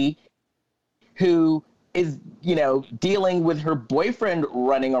Katie, who is, dealing with her boyfriend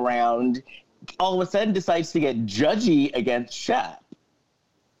running around, all of a sudden decides to get judgy against Shep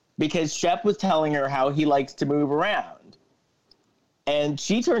because Shep was telling her how he likes to move around. And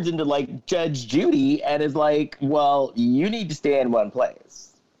she turns into like Judge Judy and is like, well, you need to stay in one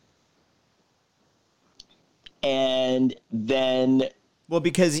place. And then... Well,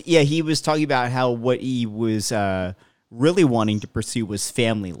 because, he was talking about how what he was really wanting to pursue was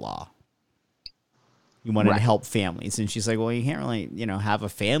family law. He wanted to help families. And she's like, well, you can't really, have a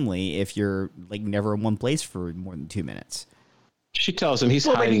family if you're like never in one place for more than 2 minutes. She tells him he's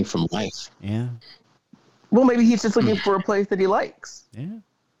hiding from life. Yeah. Well, maybe he's just looking for a place that he likes. Yeah.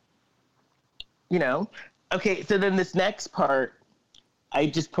 Okay, so then this next part, I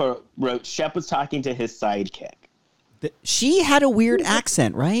just wrote, Shep was talking to his sidekick. She had a weird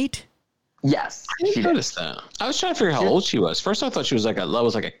accent, right? Yes. I didn't notice that. I was trying to figure out how old she was. First, I thought she was like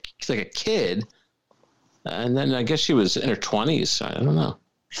a kid. And then I guess she was in her 20s. I don't know.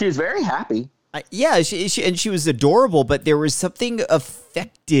 She was very happy. She was adorable, but there was something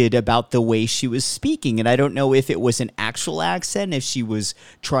affected about the way she was speaking, and I don't know if it was an actual accent, if she was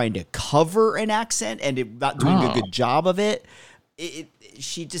trying to cover an accent and not doing a good job of it.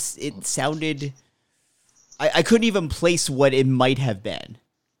 It sounded. I couldn't even place what it might have been.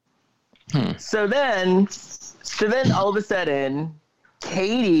 So then all of a sudden,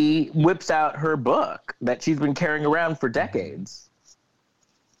 Katie whips out her book that she's been carrying around for decades.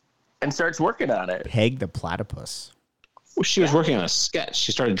 And starts working on it. Peg the platypus. Well, she was working on a sketch.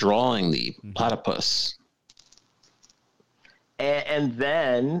 She started drawing the platypus. And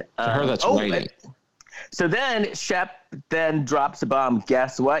then... For her, that's writing. So then Shep then drops a bomb.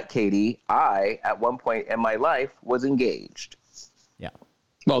 Guess what, Katie? I, at one point in my life, was engaged. Yeah.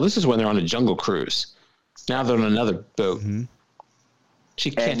 Well, this is when they're on a jungle cruise. Now they're on another boat. Mm-hmm.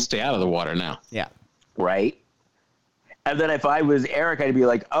 She can't stay out of the water now. Yeah. Right? And then if I was Eric, I'd be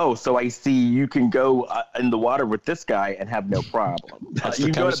like, oh, so I see you can go in the water with this guy and have no problem.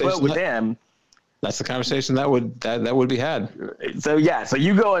 You go on a boat with him. That's the conversation that would be had. So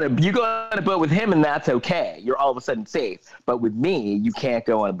you go on a boat with him and that's okay. You're all of a sudden safe. But with me, you can't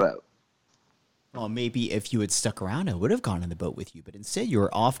go on a boat. Well, maybe if you had stuck around, I would have gone on the boat with you. But instead, you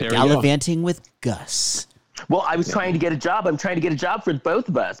were off gallivanting with Gus. Well, I was trying to get a job. I'm trying to get a job for both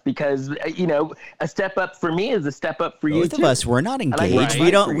of us because, a step up for me is a step up for you, too. Both of us, we're not engaged.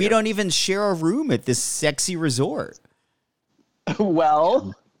 We don't even share a room at this sexy resort.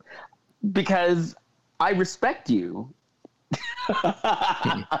 Well, because I respect you.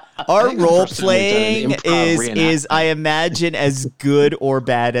 Our role playing is, I imagine, as good or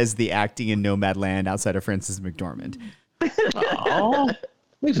bad as the acting in Nomadland outside of Frances McDormand. Oh.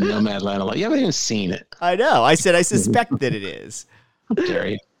 We've Nomadland a lot. You haven't even seen it. I know. I said I suspect that it is.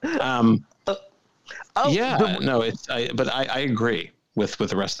 Jerry. But I agree with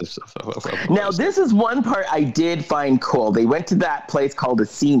the rest of now, this is one part I did find cool. They went to that place called a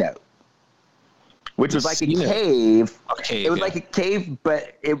Casino, which was like a cave. It was like a cave,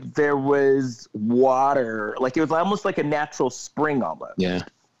 but there was water. Like it was almost like a natural spring almost. Yeah.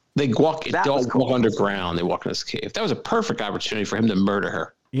 They walk underground. They walk in this cave. That was a perfect opportunity for him to murder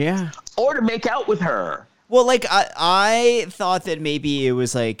her. Yeah. Or to make out with her. Well, like I thought that maybe it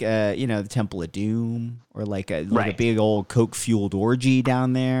was like the Temple of Doom, or like a big old coke fueled orgy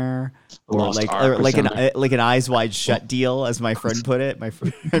down there, or like an Eyes Wide Shut deal, as my friend put it. My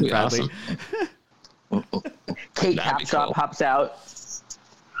friend Bradley. Awesome. Kate Capshaw pops out.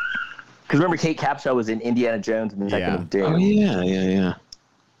 Because remember, Kate Capshaw was in Indiana Jones and the Second of Doom. Oh yeah.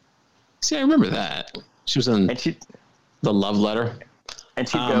 See, I remember that. She was in The Love Letter. And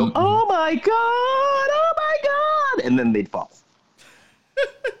she'd go, oh my God. And then they'd fall.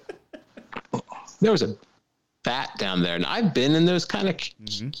 There was a bat down there. And I've been in those kind of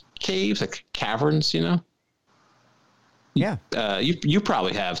caves, like caverns, Yeah. You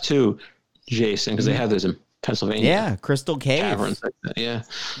probably have too, Jason, because they have those in Pennsylvania. Yeah, Crystal Cave. Caverns like that, yeah.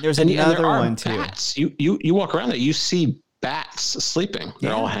 There's another one, bats. Too. You walk around there, you see bats sleeping.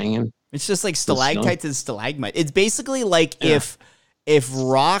 They're all hanging. It's just like stalactites and stalagmites. It's basically like if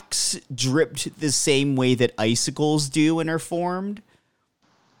rocks dripped the same way that icicles do and are formed.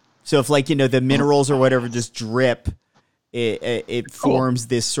 So if the minerals or whatever just drip, it forms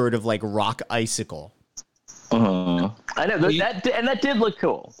this sort of like rock icicle. I know that did look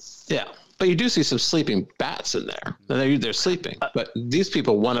cool. Yeah, but you do see some sleeping bats in there. They're sleeping, but these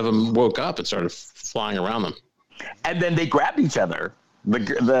people, one of them woke up and started flying around them, and then they grabbed each other.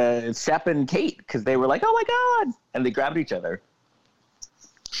 The Shep and Kate, because they were like, oh my God, and they grabbed each other.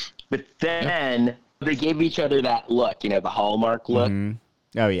 But then they gave each other that look, the Hallmark look.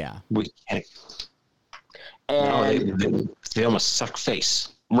 Mm-hmm. Oh, yeah. We can't. And they almost suck face.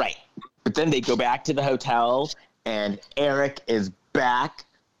 right. But then they go back to the hotel, and Eric is back,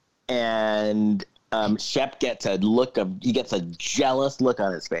 and Shep gets a jealous look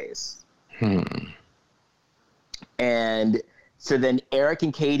on his face. And so then Eric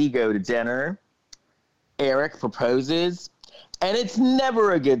and Katie go to dinner. Eric proposes. And it's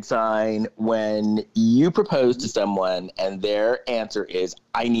never a good sign when you propose to someone and their answer is,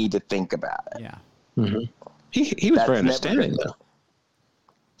 I need to think about it. Yeah. Mm-hmm. He was very understanding, though.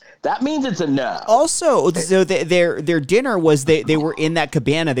 That means it's a no. Also, so their dinner was they were in that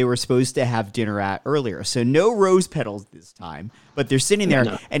cabana they were supposed to have dinner at earlier. So no rose petals this time, but they're sitting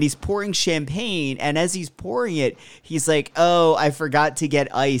there and he's pouring champagne. And as he's pouring it, he's like, oh, I forgot to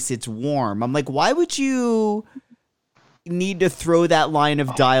get ice. It's warm. I'm like, why would you need to throw that line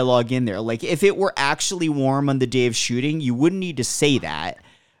of dialogue in there? Like, if it were actually warm on the day of shooting, you wouldn't need to say that.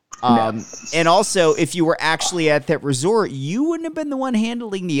 And also, if you were actually at that resort, you wouldn't have been the one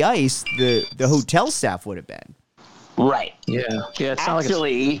handling the ice. The hotel staff would have been. Right. Yeah. Yeah. It's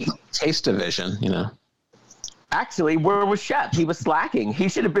actually, not like a taste division, Actually, where was Shep? He was slacking. He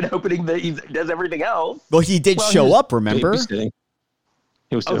should have been hoping that he does everything else. Well, he did show up, remember? He was doing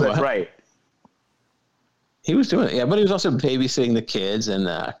that's right. He was doing it, yeah, but he was also babysitting the kids and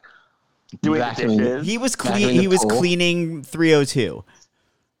doing the dishes. He was cleaning 302.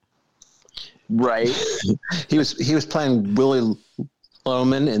 Right. He was playing Willie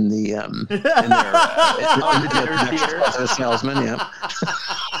Loman in the in their dinner theater. The salesman, yeah.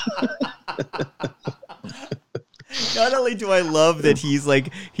 Not only do I love that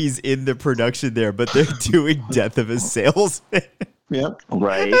he's in the production there, but they're doing Death of a Salesman. Yep.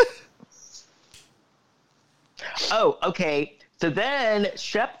 Right. Oh, okay. So then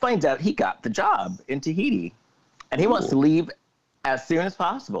Shep finds out he got the job in Tahiti, and he wants to leave as soon as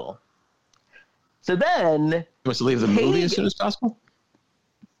possible. So then he wants to leave the movie as soon as possible.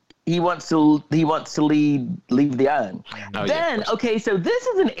 He wants to leave the island. Oh, then okay, so this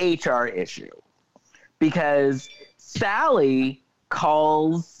is an HR issue because Sally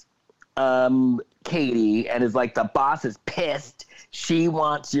calls Katie and is like, the boss is pissed. She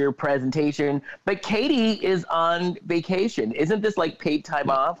wants your presentation, but Katie is on vacation. Isn't this like paid time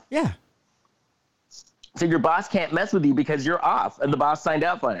off? Yeah. So your boss can't mess with you because you're off, and the boss signed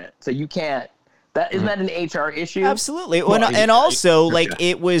up on it, so you can't. Isn't that an HR issue? Absolutely. And also,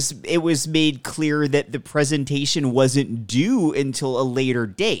 it was made clear that the presentation wasn't due until a later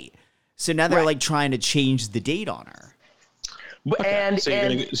date. So now they're trying to change the date on her. So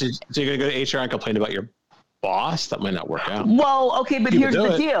you're gonna go to HR and complain about your boss? That might not work out. Well, okay, but here's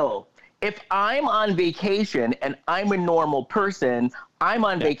the deal. If I'm on vacation and I'm a normal person, I'm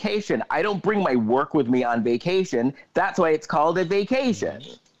on vacation. I don't bring my work with me on vacation. That's why it's called a vacation.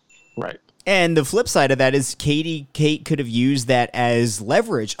 Right. And the flip side of that is Kate could have used that as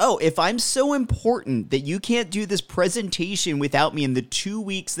leverage. Oh, if I'm so important that you can't do this presentation without me in the 2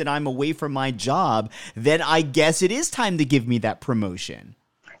 weeks that I'm away from my job, then I guess it is time to give me that promotion.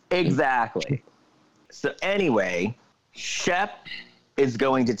 Exactly. So anyway, Shep is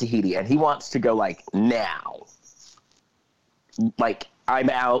going to Tahiti, and he wants to go now. I'm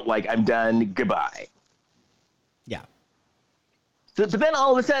out, I'm done, goodbye. Yeah. So, but then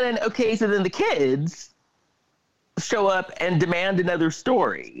all of a sudden, okay, so then the kids show up and demand another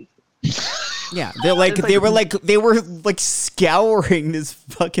story. Yeah, they were scouring this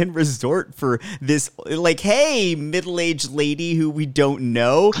fucking resort for this, hey, middle-aged lady who we don't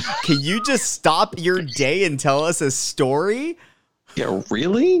know, can you just stop your day and tell us a story? Yeah,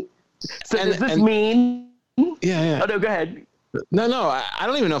 really? So does this mean? Yeah. Oh no, go ahead. No, I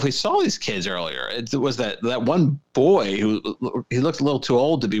don't even know if we saw these kids earlier. It was that one boy who he looked a little too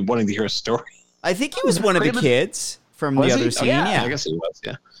old to be wanting to hear a story. I think he was one of the kids from the other scene. Yeah, I guess he was.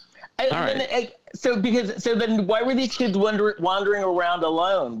 Yeah. All right. So then why were these kids wandering around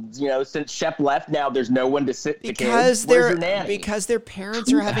alone? Since Shep left, now there's no one to sit the kids. Because their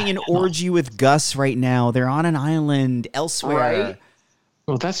parents are having an orgy with Gus right now. They're on an island elsewhere. Right.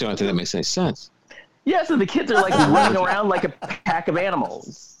 Well, that's the only thing that makes any sense. Yeah, so the kids are running around like a pack of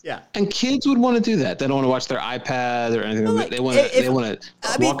animals. Yeah, and kids would want to do that. They don't want to watch their iPad or anything. They want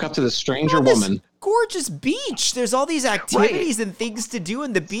to walk up to the stranger woman. Gorgeous beach. There's all these activities and things to do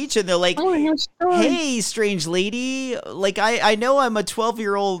in the beach, and they're like, "Hey, strange lady, I know I'm a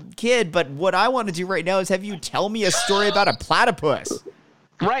 12-year-old kid, but what I want to do right now is have you tell me a story about a platypus."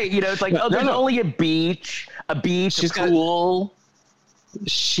 Right. It's there's only a beach, a pool.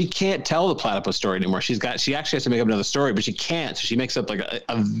 she can't tell the platypus story anymore. She actually has to make up another story, but she can't. So she makes up like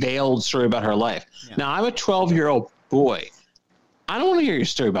a veiled story about her life. Yeah. Now I'm a 12-year-old boy. I don't want to hear your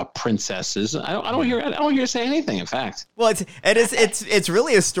story about princesses. I don't hear you say anything. In fact, well, it's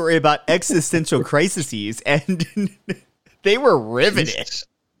really a story about existential crises, and they were riveted.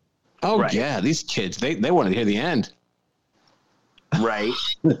 Oh right. Yeah, these kids they wanted to hear the end. Right.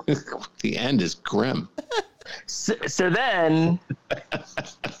 The end is grim. So then,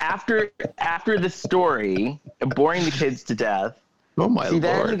 after the story, boring the kids to death. Oh my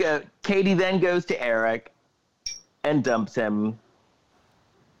Lord! Katie then goes to Eric and dumps him.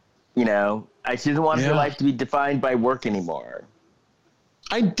 You know, she doesn't want her life to be defined by work anymore.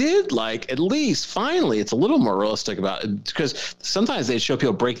 I did like, at least, finally, it's a little more realistic about it, because sometimes they show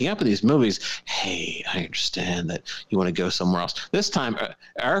people breaking up in these movies. Hey, I understand that you want to go somewhere else. This time,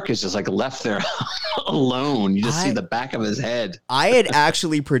 Eric is just like left there alone. You just see the back of his head. I had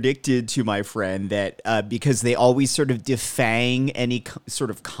actually predicted to my friend that because they always sort of defang any sort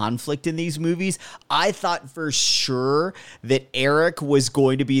of conflict in these movies, I thought for sure that Eric was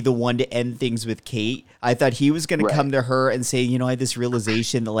going to be the one to end things with Kate. I thought he was going to come to her and say, you know, I had this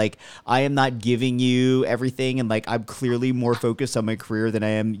realization that, like, I am not giving you everything, and, like, I'm clearly more focused on my career than I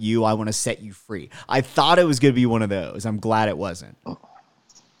am you. I want to set you free. I thought it was going to be one of those. I'm glad it wasn't.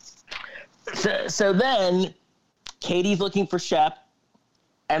 So then Katie's looking for Shep,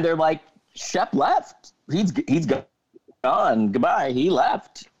 and they're like, Shep left. He's gone. Goodbye. He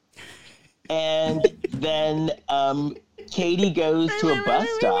left. And then Katie goes to a bus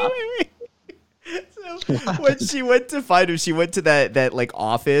stop. So when she went to find him, she went to that like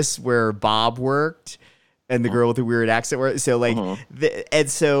office where Bob worked and the girl with the weird accent worked. So like, and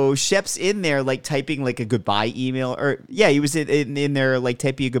so Shep's in there like typing like a goodbye email, or he was in there like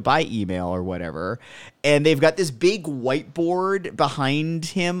typing a goodbye email or whatever. And they've got this big whiteboard behind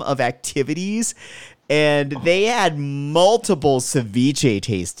him of activities, and they had multiple ceviche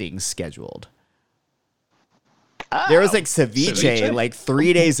tastings scheduled. There was like ceviche like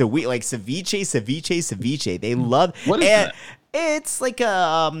 3 days a week, like ceviche. They love what is that? It's like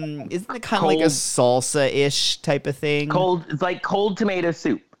a isn't it kind of like a salsa-ish type of thing? It's like cold tomato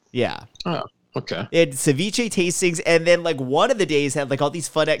soup. Yeah. Oh, okay. It had ceviche tastings, and then like one of the days had like all these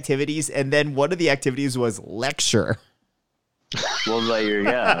fun activities, and then one of the activities was lecture. Well, there you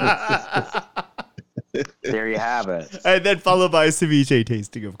go. There you have it. And then followed by a ceviche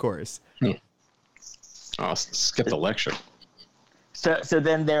tasting, of course. I'll skip the lecture. So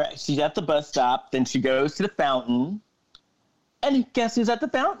then she's at the bus stop. Then she goes to the fountain. And guess who's at the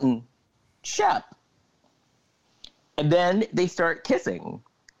fountain? Shep. And then they start kissing.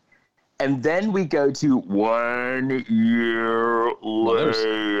 And then we go to 1 year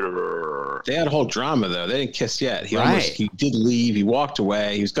later. They had a whole drama, though. They didn't kiss yet. He did leave. He walked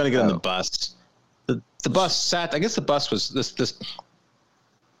away. He was going to get on the bus. The bus sat. I guess the bus was this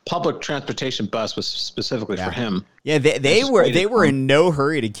public transportation bus was specifically for him. Yeah, they were in no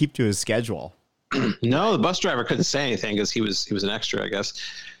hurry to keep to his schedule. No, the bus driver couldn't say anything because he was an extra, I guess.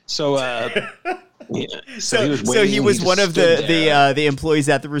 So so he was waiting. So he was one of the employees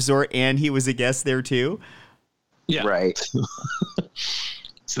at the resort, and he was a guest there too. Yeah, right.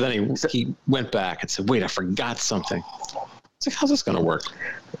 So then he went back and said, "Wait, I forgot something." It's like, how's this going to work?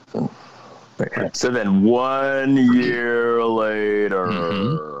 So then 1 year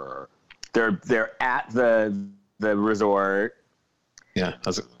later, they're at the resort. Yeah,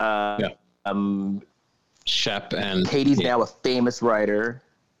 Shep and Katie's now a famous writer.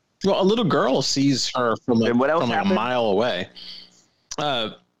 Well, a little girl sees her from like a mile away.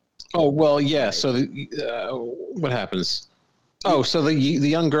 So what happens? Oh, so the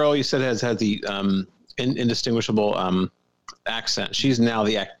young girl you said had the indistinguishable accent. She's now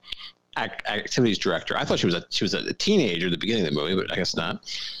the activities director. I thought she was a teenager at the beginning of the movie, but I guess not.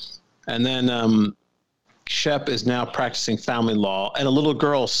 And then Shep is now practicing family law, and a little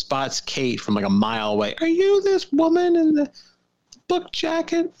girl spots Kate from like a mile away. Are you this woman in the book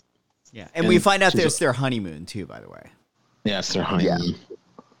jacket? Yeah, and we find out there's their honeymoon too, by the way. Yeah, it's their honeymoon.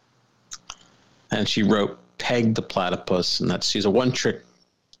 Yeah. And she wrote Peg the Platypus, and she's a one-trick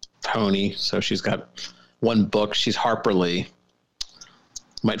pony, so she's got one book. She's Harper Lee.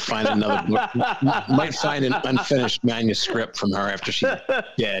 Might find another book. Might find an unfinished manuscript from her after she's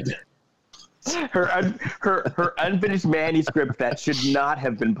dead. Her unfinished manuscript that should not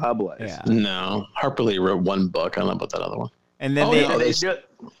have been published. Yeah. No, Harper Lee wrote one book. I don't know about that other one. And then they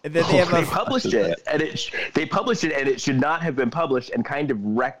published it, and it should not have been published, and kind of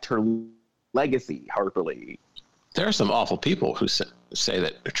wrecked her legacy. Harper Lee. There are some awful people who say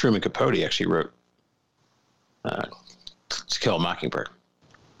that Truman Capote actually wrote To Kill a Mockingbird.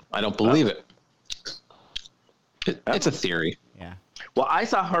 I don't believe it. It's a theory. Yeah. Well, I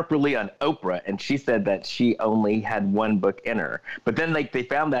saw Harper Lee on Oprah, and she said that she only had one book in her. But then they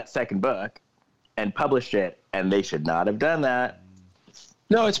found that second book and published it, and they should not have done that.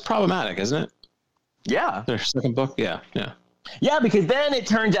 No, it's problematic, isn't it? Yeah. Their second book? Yeah. Yeah, because then it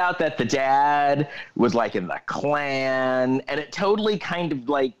turns out that the dad was like in the Klan, and it totally kind of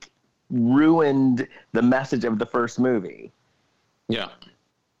like ruined the message of the first movie. Yeah.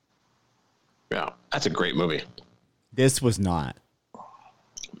 That's a great movie. This was not.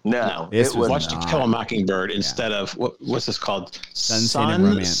 No, this it was Watch not. To Kill a Mockingbird instead of what's this called? Sun, Sand, and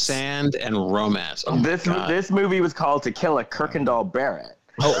Romance. Sand, and Romance. Oh This movie was called To Kill a Kirkendall Barrett.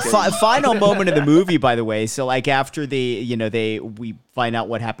 Oh, final moment of the movie, by the way. So, like, after we find out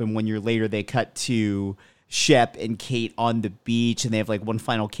what happened 1 year later, they cut to Shep and Kate on the beach, and they have like one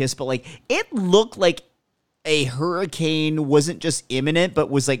final kiss. But like, it looked like a hurricane wasn't just imminent, but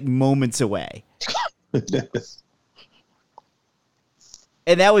was like moments away.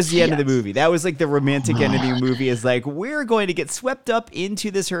 And that was the end of the movie. That was like the romantic end of the movie. Is like, we're going to get swept up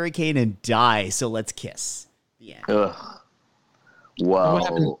into this hurricane and die, so let's kiss. Yeah. Ugh.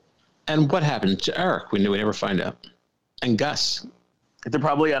 Whoa. What happened to Eric? We never find out. And Gus. They're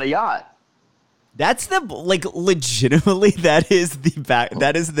probably on a yacht. That's legitimately that is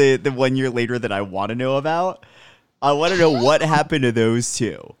the 1 year later that I want to know about. I want to know what happened to those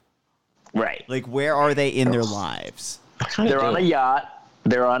two. Right. Like, where are they in their lives? They're on a yacht.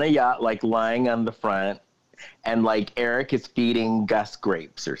 They're on a yacht, like lying on the front, and like Eric is feeding Gus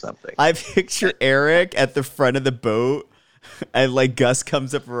grapes or something. I picture Eric at the front of the boat, and like Gus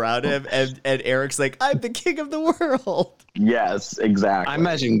comes up around him, and Eric's like, "I'm the king of the world." Yes, exactly. I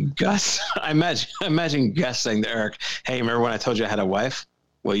imagine Gus saying to Eric, "Hey, remember when I told you I had a wife?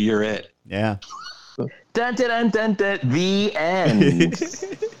 Well, you're it." Yeah. Dun, dun, dun, dun, dun, the end.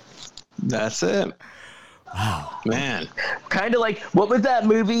 That's it. Wow, man. Kind of like, what was that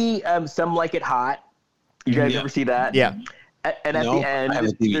movie? Some Like It Hot. You guys ever see that? Yeah. And at the end, I have a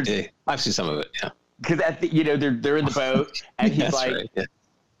DVD. I've seen some of it. Yeah. Because at the, they're in the boat, and he's like, right, yeah.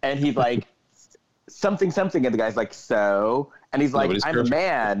 and he's like, something, and the guy's like, so, and he's like, Nobody's I'm perfect. a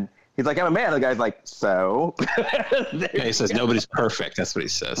man. He's like, I'm a man. And the guy's like, so. Yeah, he says nobody's perfect. That's what he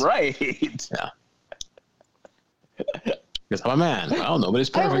says. Right. Yeah. Because I'm a man. Well, nobody's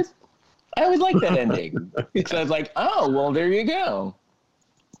perfect. I always like that ending. Because I was like, oh, well, there you go.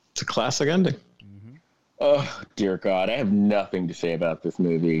 It's a classic ending. Oh, dear God. I have nothing to say about this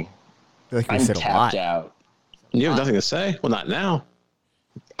movie. I feel like we I'm said a tapped lot. out. You have nothing to say? Well, not now.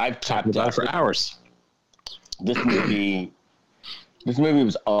 I've Talked tapped about out it for hours. This movie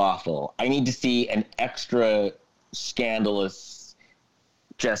was awful. I need to see an extra scandalous,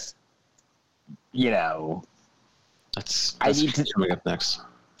 just, That's I need to- coming up next.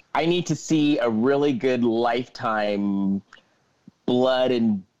 I need to see a really good Lifetime blood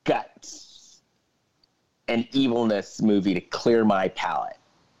and guts and evilness movie to clear my palate.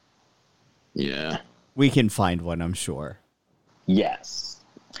 Yeah. We can find one, I'm sure. Yes.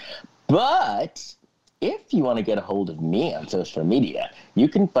 But if you want to get a hold of me on social media, you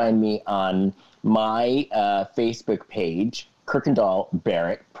can find me on my Facebook page, Kirkendall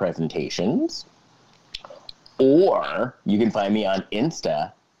Barrett Presentations, or you can find me on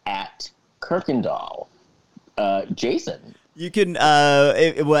Insta at Kirkendall. Jason. You can,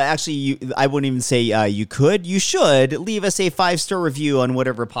 I wouldn't even say you could. You should leave us a 5-star review on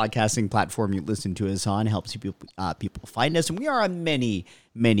whatever podcasting platform you listen to us on. It helps people find us. And we are on many,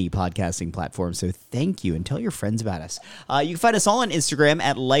 many podcasting platforms. So thank you, and tell your friends about us. You can find us all on Instagram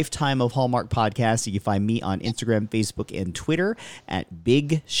at Lifetime of Hallmark Podcast. You can find me on Instagram, Facebook, and Twitter at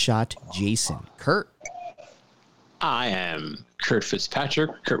Big Shot Jason. Kurt. I am Kurt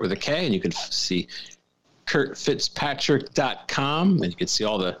Fitzpatrick, Kurt with a K, and you can see kurtfitzpatrick.com, and you can see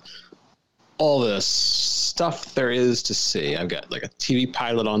all the stuff there is to see. I've got like a TV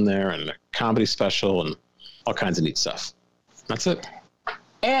pilot on there and a comedy special and all kinds of neat stuff. That's it.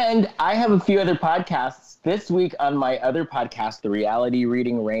 And I have a few other podcasts this week on my other podcast, The Reality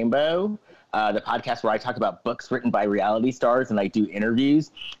Reading Rainbow, the podcast where I talk about books written by reality stars and I do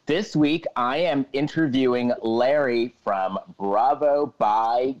interviews. This week, I am interviewing Larry from Bravo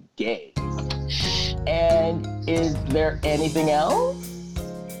by Gays. And is there anything else?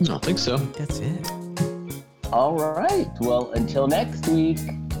 I don't think so. That's it. All right. Well, until next week,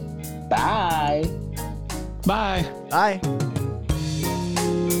 bye. Bye. Bye.